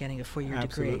money getting a 4-year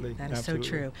degree. That is so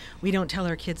true. We don't tell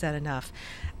our kids that enough.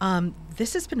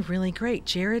 This has been really great.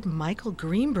 Jared Michael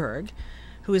Greenberg,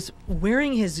 who is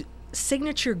wearing his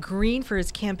signature green for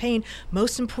his campaign.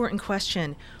 Most important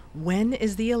question: when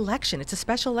is the election? It's a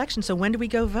special election, so when do we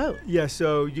go vote? Yeah,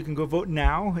 so you can go vote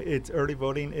now. It's early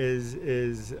voting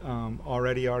is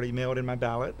already mailed in my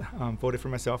ballot. Voted for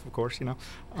myself, of course, you know.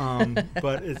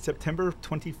 But it's September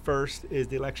 21st is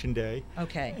the election day.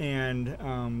 Okay.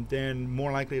 And then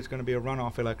more likely it's going to be a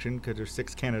runoff election, because there's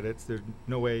 6 candidates. There's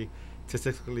no way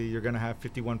statistically you're going to have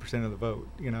 51% of the vote,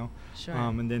 you know. Sure.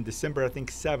 And then December, I think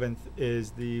 7th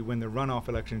is when the runoff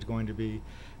election is going to be.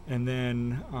 And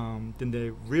then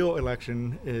the real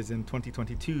election is in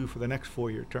 2022 for the next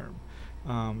 4-year term.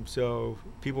 So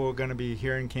people are going to be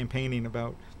hearing campaigning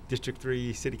about District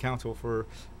 3 City Council for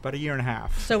about a year and a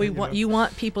half. So you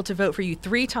want people to vote for you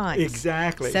 3 times.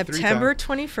 Exactly. September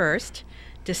 21st,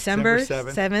 December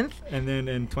 7th. And then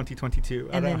in 2022.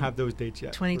 I don't have those dates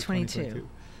yet. 2022.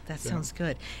 That sounds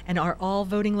good. And are all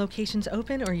voting locations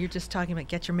open, or you're just talking about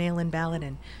get your mail-in ballot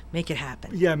and make it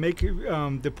happen? Yeah,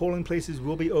 the polling places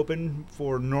will be open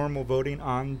for normal voting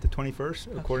on the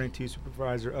 21st, according to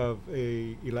Supervisor of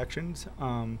Elections.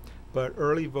 But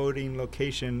early voting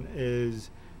location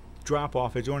is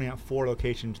drop-off. It's only at 4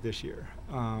 locations this year.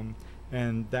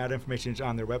 and that information is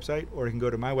on their website, or you can go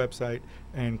to my website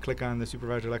and click on the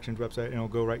supervisor elections website, and it'll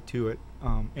go right to it.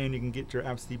 And you can get your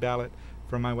absentee ballot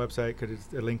from my website because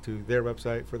it's a link to their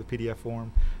website for the PDF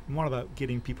form. I'm all about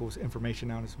getting people's information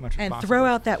out as much as possible. And throw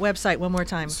out that website one more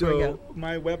time before we go.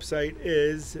 My website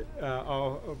is,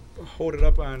 I'll hold it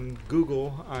up on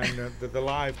Google on the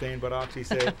live thing, but I'll actually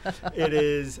say it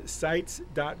is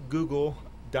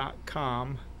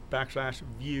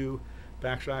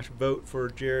sites.google.com/view/vote for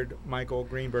Jared Michael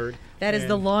Greenberg. That is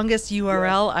the longest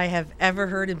URL I have ever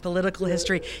heard in political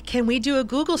history. Can we do a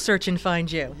Google search and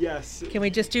find you? Yes. Can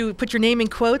we just put your name in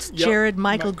quotes, Jared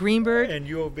Michael Greenberg? And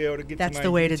you'll be able to get That's to my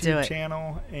the way to do YouTube it.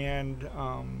 channel and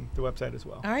the website as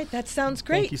well. All right, that sounds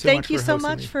great. Thank you so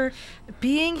much for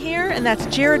being here. And that's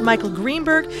Jared Michael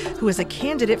Greenberg, who is a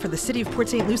candidate for the City of Port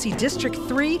St. Lucie District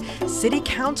 3 City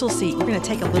Council seat. We're going to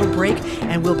take a little break,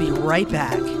 and we'll be right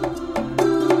back.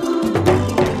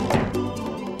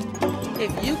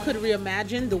 If you could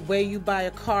reimagine the way you buy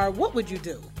a car, what would you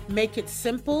do? Make it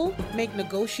simple, make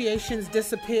negotiations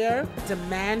disappear,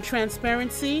 demand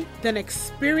transparency, then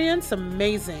experience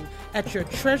amazing at your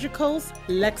Treasure Coast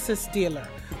Lexus dealer.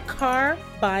 Car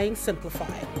buying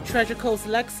simplified. Treasure Coast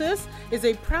Lexus is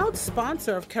a proud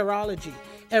sponsor of Care-ology.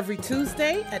 Every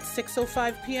Tuesday at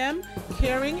 6:05 p.m.,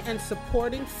 caring and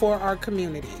supporting for our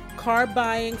community. Car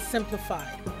buying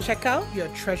simplified. Check out your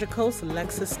Treasure Coast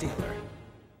Lexus dealer.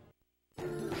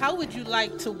 How would you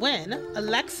like to win a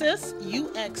Lexus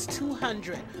UX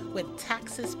 200 with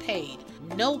taxes paid?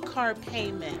 No car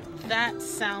payment. That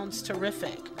sounds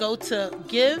terrific. Go to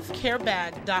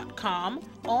givecarebag.com.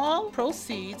 All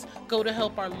proceeds go to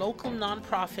help our local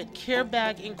nonprofit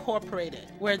CareBag Incorporated,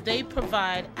 where they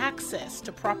provide access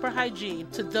to proper hygiene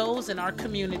to those in our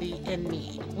community in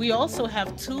need. We also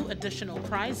have 2 additional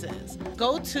prizes.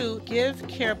 Go to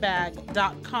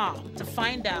givecarebag.com to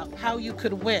find out how you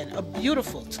could win a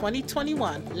beautiful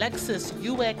 2021 Lexus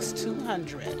UX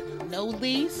 200. No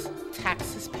lease,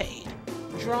 taxes paid.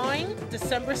 Drawing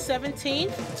December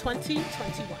 17th,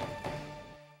 2021.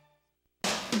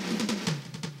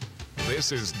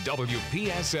 This is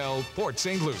WPSL Port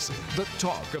St. Lucie, the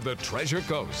talk of the Treasure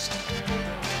Coast.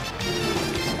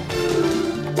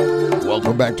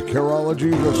 Welcome back to Care-ology,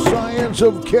 the science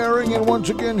of caring. And once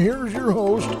again, here's your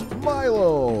host,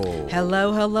 Milo.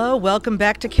 Hello, hello. Welcome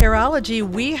back to Care-ology.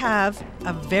 We have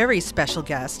a very special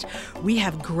guest. We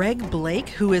have Greg Blake,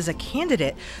 who is a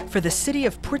candidate for the City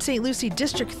of Port St. Lucie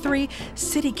District 3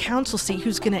 City Council seat,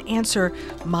 who's going to answer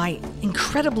my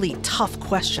incredibly tough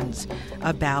questions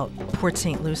about Port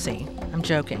St. Lucie. I'm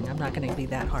joking. I'm not going to be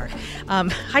that hard.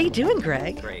 How you doing,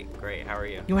 Greg? Great. How are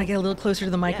you? You want to get a little closer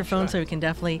to the microphone? Yeah, sure. So we can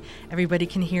everybody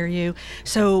can hear you.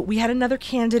 So we had another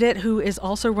candidate who is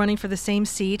also running for the same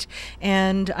seat,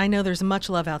 and I know there's much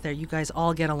love out there. You guys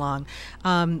all get along.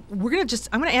 I'm going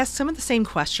to ask some of the same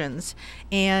questions,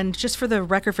 and just for the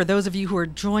record, for those of you who are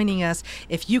joining us,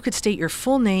 if you could state your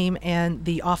full name and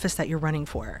the office that you're running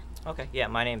for. Okay. Yeah,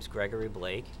 my name's Gregory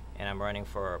Blake, and I'm running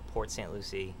for Port St.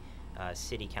 Lucie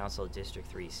City Council District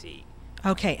 3 seat.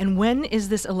 Okay, and when is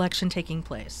this election taking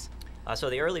place? So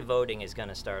the early voting is going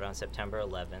to start on September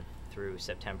 11th through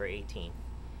September 18th,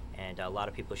 and a lot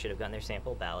of people should have gotten their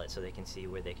sample ballot so they can see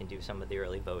where they can do some of the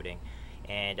early voting.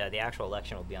 And the actual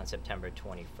election will be on September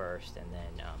 21st, and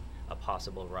then a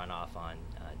possible runoff on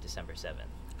December 7th.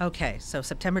 Okay, so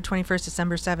September 21st,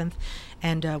 December 7th,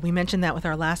 and we mentioned that with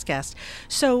our last guest.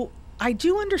 So I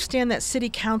do understand that City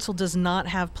Council does not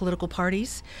have political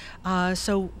parties,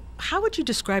 so how would you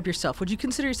describe yourself? Would you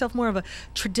consider yourself more of a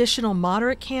traditional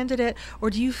moderate candidate, or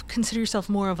do you consider yourself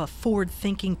more of a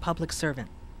forward-thinking public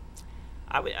servant?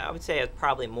 I would say it's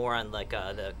probably more on like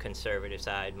the conservative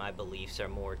side. My beliefs are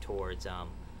more towards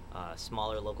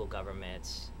smaller local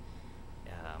governments,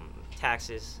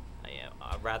 taxes,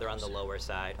 rather on the lower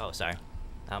side.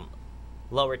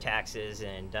 Lower taxes,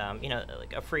 and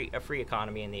like a free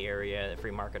economy in the area, a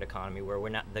free market economy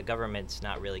where the government's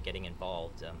not really getting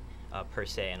involved per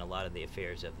se in a lot of the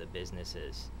affairs of the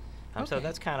businesses. So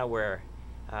that's kind of where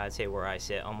I'd say where I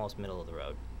sit, almost middle of the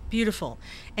road. Beautiful.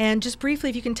 And just briefly,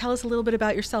 if you can tell us a little bit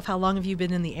about yourself, how long have you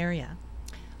been in the area?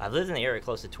 I've lived in the area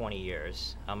close to 20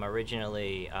 years. I'm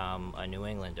originally a New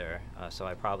Englander, so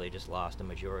I probably just lost a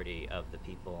majority of the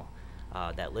people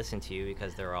that listen to you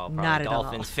because they're all probably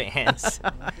Dolphins fans.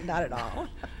 Not at all.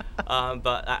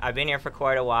 But I've been here for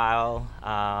quite a while.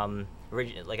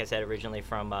 Like I said, originally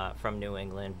from New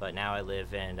England, but now I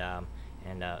live in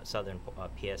southern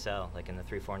PSL, like in the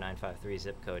 34953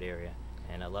 zip code area,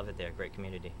 and I love it there. Great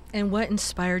community. And what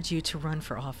inspired you to run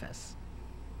for office?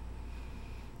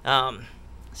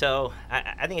 So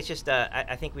I think it's just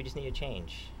I think we just need a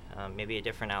change. maybe a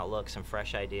different outlook, some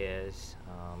fresh ideas.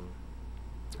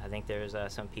 I think there's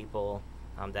some people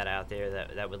that are out there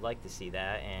that would like to see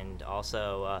that, and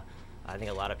also I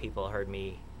think a lot of people heard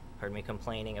me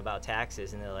complaining about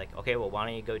taxes, and they're like, okay, well, why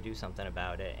don't you go do something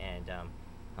about it? And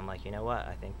I'm like, you know what?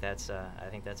 I think that's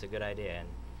a good idea,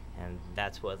 and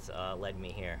that's what's led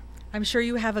me here. I'm sure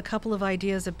you have a couple of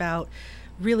ideas about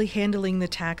really handling the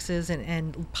taxes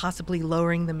and possibly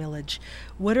lowering the millage.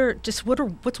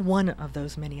 What's one of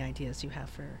those many ideas you have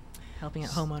for helping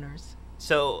out homeowners?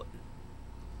 So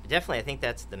definitely, I think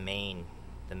that's the main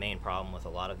problem with a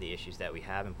lot of the issues that we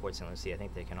have in Port St. Lucie. I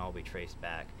think they can all be traced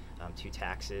back to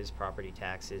taxes, property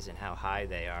taxes, and how high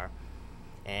they are.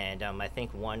 And I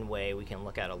think one way we can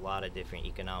look at a lot of different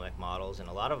economic models, and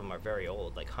a lot of them are very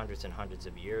old, like hundreds and hundreds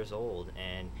of years old,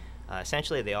 and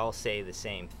essentially they all say the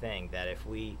same thing, that if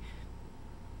we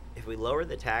lower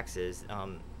the taxes,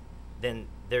 then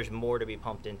there's more to be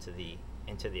pumped into the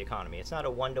economy. It's not a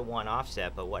one-to-one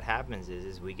offset, but what happens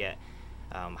is we get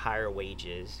higher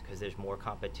wages because there's more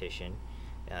competition.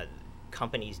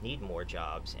 Companies need more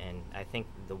jobs, and I think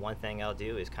the one thing I'll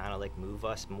do is kind of like move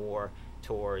us more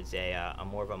towards a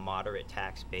more of a moderate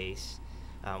tax base,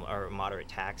 or moderate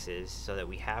taxes, so that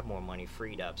we have more money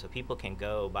freed up, so people can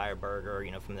go buy a burger,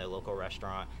 from their local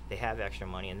restaurant. They have extra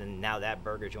money, and then now that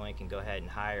burger joint can go ahead and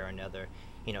hire another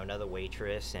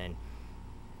waitress. And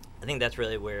I think that's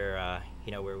really where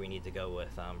where we need to go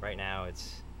with. Right now,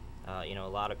 it's a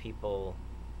lot of people,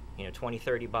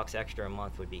 $20-30 extra a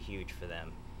month would be huge for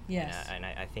them. Yes. And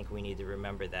I think we need to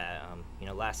remember that.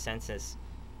 Last census,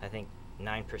 I think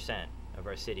 9% of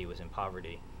our city was in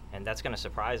poverty, and that's going to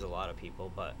surprise a lot of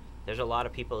people. But there's a lot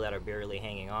of people that are barely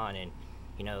hanging on, and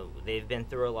they've been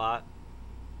through a lot.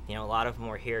 A lot of them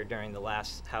were here during the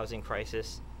last housing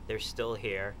crisis. They're still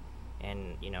here,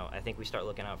 and I think we start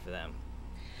looking out for them.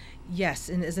 Yes,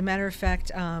 and as a matter of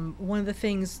fact, one of the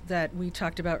things that we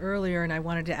talked about earlier, and I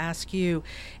wanted to ask you,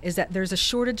 is that there's a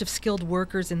shortage of skilled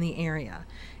workers in the area.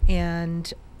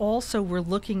 And also we're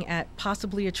looking at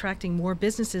possibly attracting more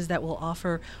businesses that will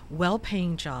offer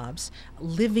well-paying jobs,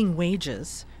 living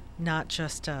wages, not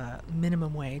just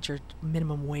minimum wage or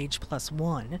minimum wage plus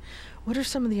one. What are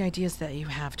some of the ideas that you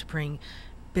have to bring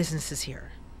businesses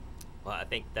here? Well, I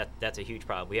think that's a huge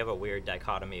problem. We have a weird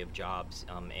dichotomy of jobs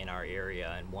in our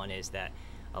area, and one is that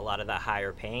a lot of the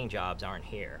higher paying jobs aren't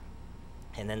here.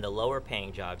 And then the lower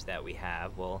paying jobs that we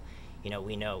have, well,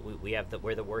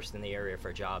 we're the worst in the area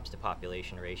for jobs to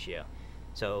population ratio.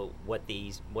 So what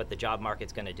the job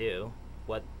market's going to do,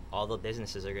 what all the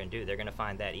businesses are going to do, they're going to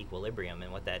find that equilibrium,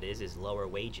 and what that is lower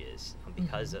wages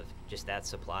because of just that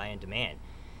supply and demand.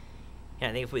 And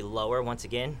I think if we lower, once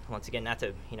again, not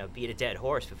to beat a dead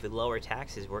horse, but if we lower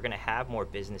taxes, we're going to have more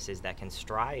businesses that can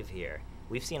strive here.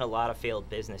 We've seen a lot of failed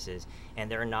businesses,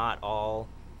 and they're not all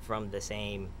from the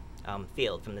same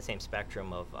field, from the same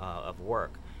spectrum of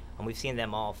work. And we've seen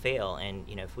them all fail, and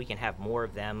if we can have more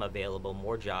of them available,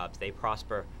 more jobs, they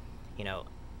prosper.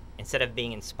 Instead of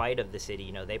being in spite of the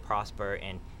city, they prosper.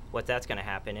 And what that's going to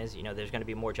happen is, there's going to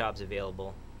be more jobs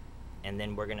available. And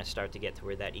then we're going to start to get to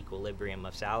where that equilibrium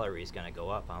of salary is going to go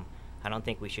up. I don't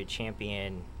think we should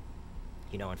champion,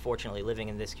 unfortunately, living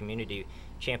in this community,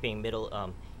 championing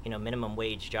minimum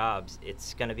wage jobs.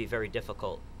 It's going to be very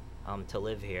difficult to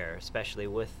live here, especially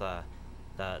with the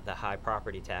high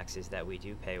property taxes that we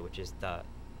do pay, which is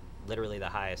literally the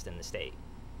highest in the state.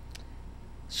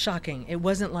 Shocking. It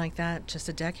wasn't like that just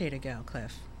a decade ago,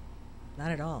 Cliff. Not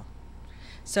at all.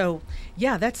 So,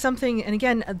 yeah, that's something. And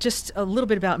again, just a little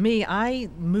bit about me. I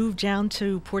moved down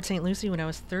to Port St. Lucie when I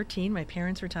was 13. My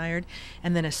parents retired.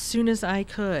 And then as soon as I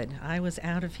could, I was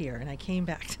out of here and I came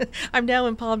back. I'm now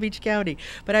in Palm Beach County,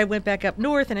 but I went back up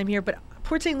north and I'm here. But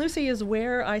Port St. Lucie is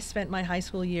where I spent my high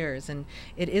school years, and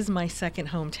it is my second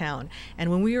hometown.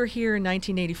 And when we were here in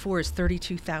 1984, it's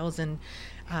 32,000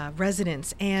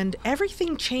 residents. And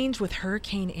everything changed with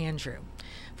Hurricane Andrew.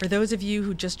 For those of you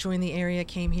who just joined the area,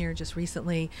 came here just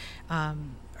recently,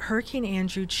 Hurricane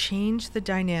Andrew changed the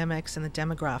dynamics and the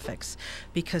demographics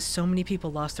because so many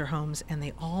people lost their homes and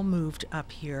they all moved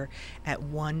up here at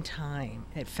one time,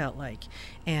 it felt like.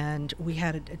 And we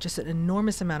had just an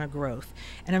enormous amount of growth.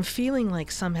 And I'm feeling like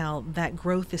somehow that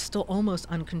growth is still almost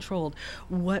uncontrolled.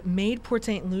 What made Port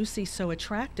St. Lucie so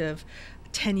attractive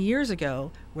 10 years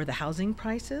ago were the housing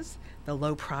prices, the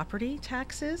low property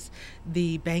taxes,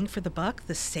 the bang for the buck,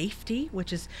 the safety,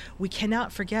 which is, we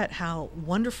cannot forget how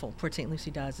wonderful Port St.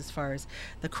 Lucie does as far as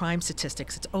the crime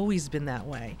statistics. It's always been that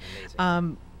way.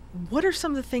 What are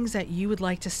some of the things that you would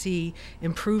like to see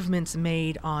improvements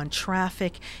made on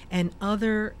traffic and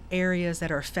other areas that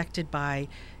are affected by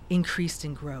increased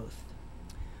in growth?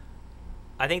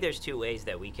 I think there's two ways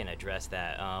that we can address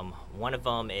that. One of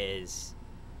them is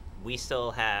we still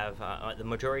have the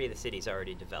majority of the city's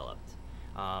already developed.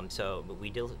 So we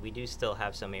do still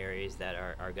have some areas that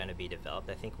are going to be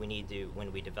developed. I think we need to,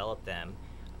 when we develop them,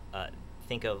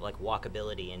 think of like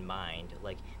walkability in mind.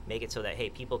 Like make it so that,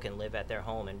 hey, people can live at their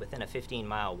home and within a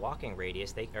 15-mile walking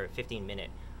radius, or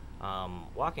 15-minute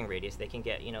walking radius, they can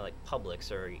get, like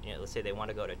Publix, or let's say they want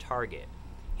to go to Target.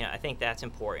 I think that's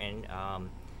important.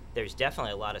 There's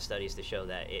definitely a lot of studies to show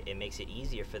that it makes it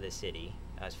easier for the city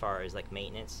as far as like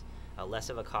maintenance, less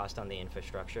of a cost on the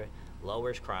infrastructure,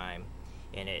 lowers crime,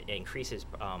 and it increases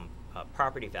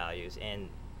property values. And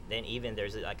then even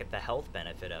there's like the health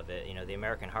benefit of it. The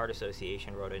American Heart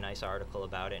Association wrote a nice article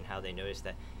about it and how they noticed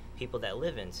that people that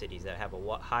live in cities that have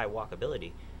a high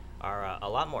walkability are a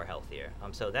lot more healthier.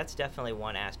 So that's definitely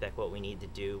one aspect what we need to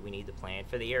do. We need to plan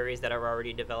for the areas that are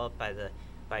already developed by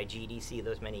GDC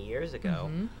those many years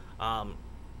ago.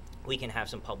 We can have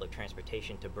some public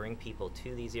transportation to bring people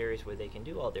to these areas where they can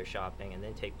do all their shopping and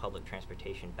then take public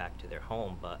transportation back to their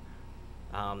home. But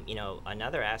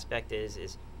another aspect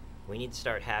is we need to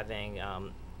start having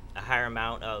a higher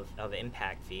amount of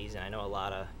impact fees. And I know a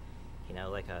lot of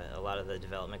a lot of the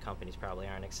development companies probably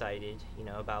aren't excited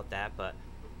about that, but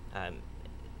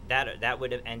that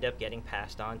would end up getting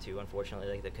passed on to, unfortunately,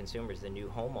 like the consumers, the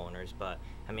new homeowners. But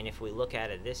I mean, if we look at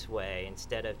it this way,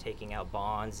 instead of taking out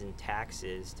bonds and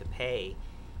taxes to pay,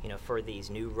 for these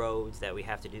new roads that we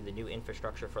have to do, the new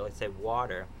infrastructure for, let's say,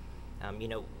 water,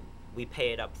 we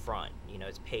pay it up front.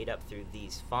 It's paid up through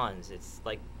these funds. It's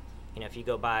like, if you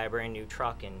go buy a brand new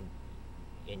truck and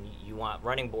you want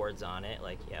running boards on it,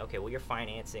 like, yeah, okay, well, you're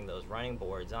financing those running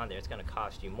boards on there. It's going to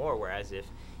cost you more. Whereas if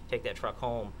you take that truck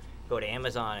home, go to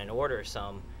Amazon and order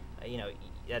some,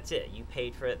 that's it. You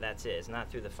paid for it, that's it. It's not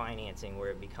through the financing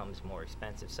where it becomes more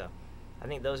expensive. So I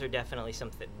think those are definitely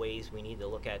some ways we need to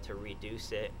look at to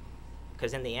reduce it.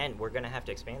 Because in the end, we're going to have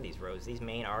to expand these roads. These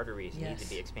main arteries need to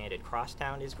be expanded.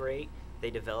 Crosstown is great.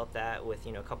 They developed that with,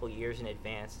 a couple years in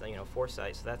advance,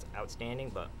 foresight, so that's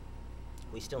outstanding. But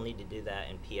we still need to do that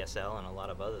in PSL and a lot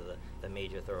of other the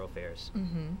major thoroughfares.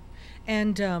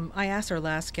 And I asked our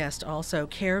last guest also,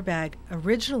 Care Bag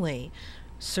originally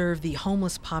served the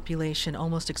homeless population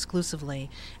almost exclusively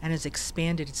and has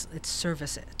expanded its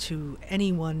service to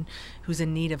anyone who's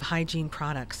in need of hygiene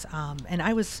products. And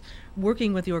I was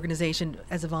working with the organization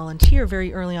as a volunteer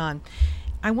very early on.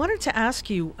 I wanted to ask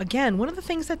you, again, one of the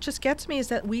things that just gets me is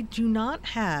that we do not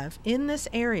have in this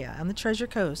area, on the Treasure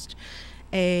Coast,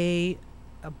 a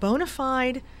bona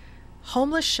fide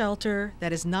homeless shelter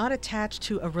that is not attached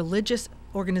to a religious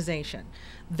organization.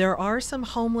 There are some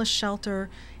homeless shelter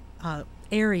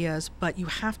areas, but you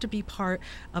have to be part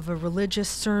of a religious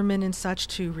sermon and such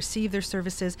to receive their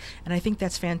services, and I think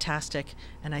that's fantastic,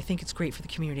 and I think it's great for the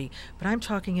community. But I'm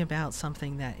talking about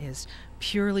something that is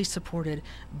purely supported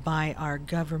by our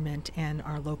government and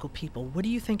our local people. What do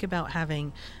you think about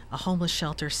having a homeless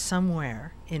shelter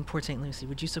somewhere in Port St. Lucie?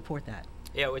 Would you support that?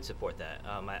 Yeah, I would support that.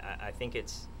 I think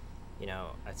it's,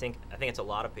 I think it's a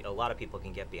lot of people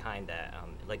can get behind that.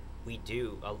 Like we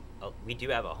do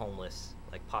have a homeless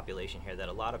population here that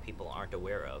a lot of people aren't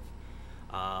aware of.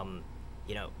 I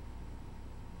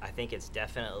think it's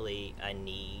definitely a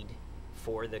need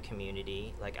for the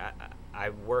community. Like I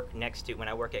work next to, when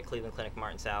I work at Cleveland Clinic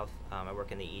Martin South, I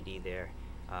work in the ED there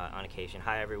on occasion.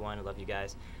 Hi everyone, love you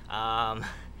guys.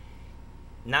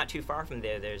 Not too far from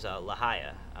there, there's La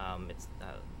Haya. It's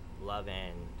Love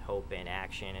and Hope and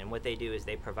Action, and what they do is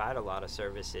they provide a lot of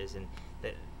services, and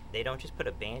they don't just put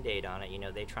a Band-Aid on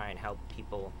it. They try and help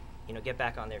people, get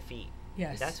back on their feet.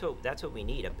 Yes. That's what we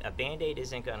need. A Band-Aid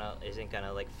isn't gonna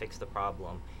fix the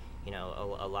problem.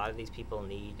 A lot of these people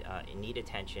need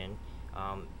attention,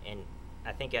 and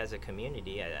I think as a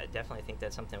community, I definitely think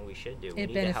that's something we should do. We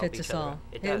need benefits to help each us other. all.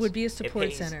 It does. It would be a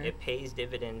support center. It pays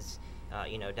dividends,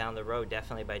 down the road,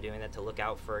 definitely by doing that, to look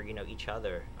out for each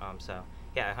other. So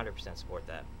yeah, I 100% support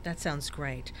that. That sounds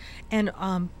great. And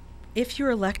if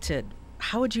you're elected,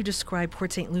 how would you describe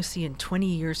Port St. Lucie in 20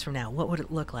 years from now? What would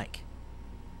it look like?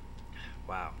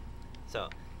 Wow. So,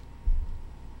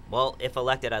 well, if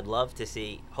elected, I'd love to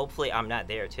see, hopefully I'm not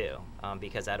there too,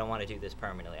 because I don't want to do this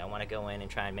permanently. I want to go in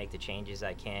and try and make the changes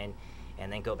I can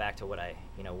and then go back to what I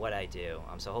do.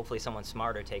 So hopefully someone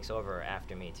smarter takes over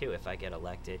after me too if I get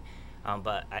elected.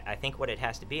 But I think what it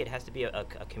has to be a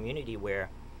community where,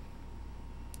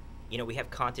 we have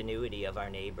continuity of our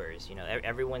neighbors.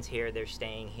 Everyone's here, they're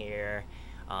staying here,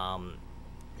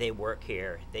 they work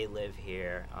here, they live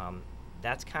here.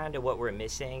 That's kind of what we're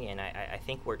missing, and I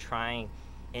think we're trying,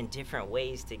 in different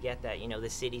ways to get that. You know, the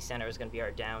city center is going to be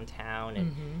our downtown,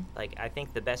 and like I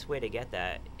think the best way to get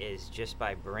that is just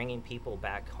by bringing people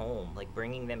back home, like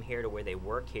bringing them here to where they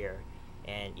work here,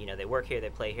 and you know, they work here, they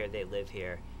play here, they live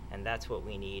here, and that's what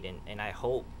we need. And I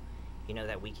hope, you know,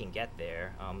 that we can get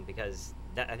there, because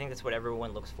I think that's what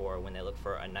everyone looks for when they look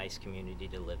for a nice community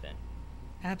to live in.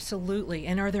 Absolutely.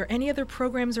 And are there any other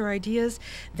programs or ideas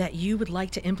that you would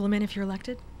like to implement if you're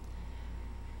elected?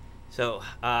 So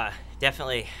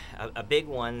definitely a big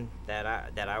one that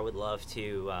I would love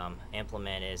to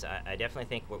implement is I definitely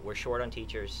think we're short on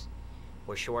teachers,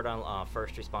 we're short on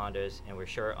first responders, and we're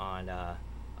short on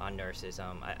nurses.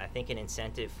 I think an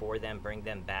incentive for them, bring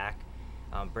them back,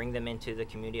 bring them into the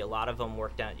community. A lot of them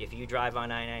work down. If you drive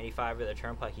on I-95 or the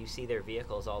Turnpike, you see their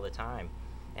vehicles all the time,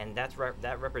 and that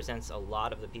represents a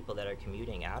lot of the people that are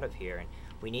commuting out of here. And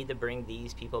we need to bring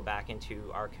these people back into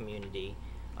our community.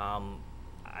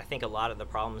 I think a lot of the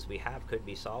problems we have could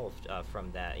be solved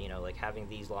from that, you know, like having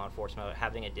these law enforcement,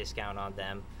 having a discount on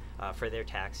them for their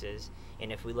taxes.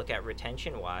 And if we look at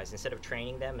retention-wise, instead of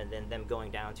training them and then them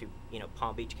going down to, you know,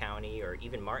 Palm Beach County or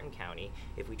even Martin County,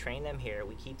 if we train them here,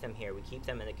 we keep them here, we keep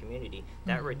them in the community,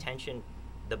 that retention,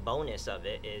 the bonus of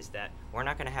it is that we're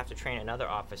not going to have to train another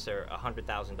officer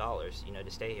 $100,000, you know,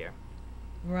 to stay here.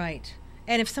 Right.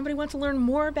 And if somebody wants to learn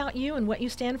more about you and what you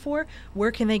stand for,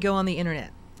 where can they go on the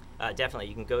internet? Definitely,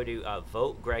 you can go to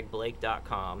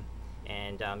votegregblake.com,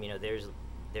 and you know,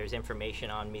 there's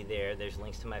information on me there. There's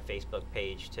links to my Facebook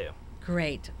page too.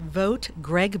 Great.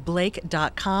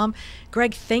 VoteGregBlake.com.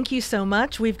 Greg, thank you so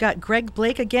much. We've got Greg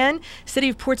Blake again, City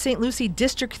of Port St. Lucie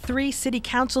District 3 City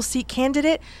Council seat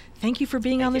candidate. Thank you for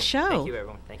being on the show. Thank you,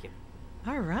 everyone. Thank you.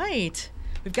 All right.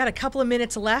 We've got a couple of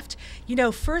minutes left. You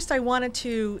know, first I wanted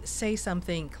to say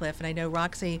something, Cliff, and I know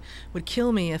Roxy would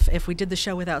kill me if we did the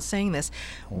show without saying this.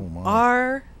 Oh, my.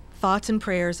 Our thoughts and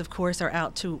prayers, of course, are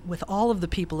out with all of the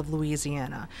people of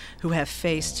Louisiana who have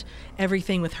faced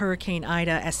everything with Hurricane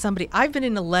Ida. As somebody, I've been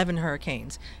in 11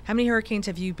 hurricanes. How many hurricanes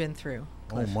have you been through,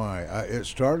 Cliff? Oh, my. It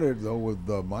started, though, with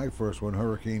my first one,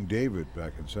 Hurricane David,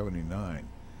 back in '79.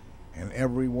 And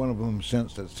every one of them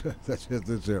since that's hit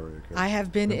this area. I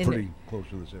have been in pretty close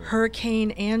to this area.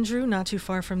 Hurricane Andrew, not too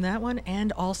far from that one,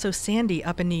 and also Sandy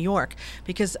up in New York,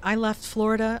 because I left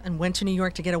Florida and went to New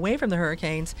York to get away from the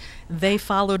hurricanes. They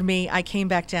followed me. I came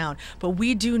back down. But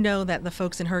we do know that the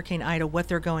folks in Hurricane Ida, what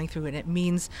they're going through, and it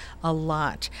means a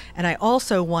lot. And I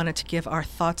also wanted to give our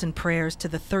thoughts and prayers to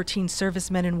the 13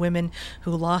 servicemen and women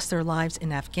who lost their lives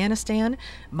in Afghanistan.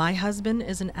 My husband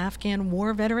is an Afghan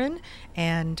war veteran,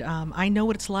 and I know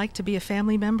what it's like to be a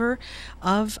family member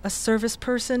of a service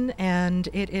person, and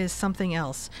it is something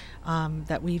else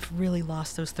that we've really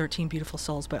lost those 13 beautiful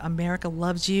souls. But America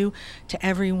loves you. To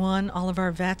everyone, all of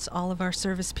our vets, all of our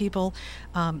service people,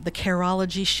 the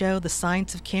Care-ology show, the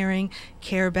Science of Caring,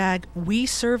 Care Bag. We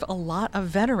serve a lot of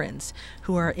veterans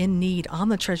who are in need on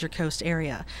the Treasure Coast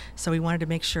area, so we wanted to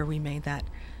make sure we made that.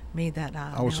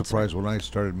 I was surprised when I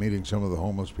started meeting some of the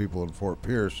homeless people in Fort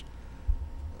Pierce.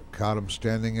 Caught him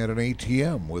standing at an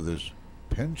ATM with his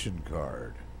pension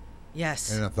card. Yes.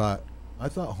 And I thought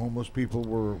homeless people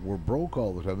were broke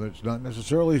all the time. It's not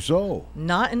necessarily so.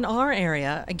 Not in our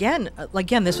area. Again,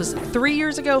 this was 3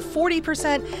 years ago.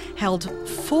 40% held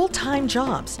full-time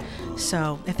jobs.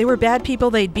 So if they were bad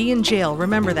people, they'd be in jail.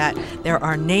 Remember that. There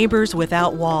are neighbors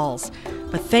without walls.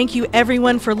 But thank you,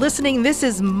 everyone, for listening. This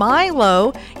is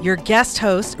Milo, your guest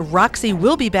host. Roxy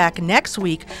will be back next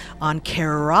week on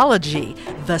Care-ology,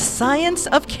 the science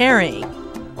of caring.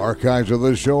 Archives of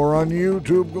this show are on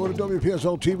YouTube. Go to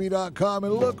WPSLTV.com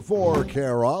and look for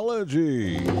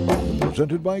Care-ology.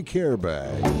 Presented by Care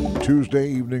Bag. Tuesday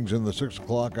evenings in the 6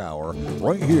 o'clock hour,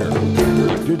 right here.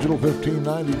 Digital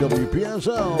 1590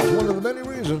 WPSL is one of the many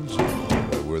reasons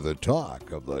that we're the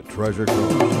talk of the Treasure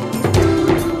Coast.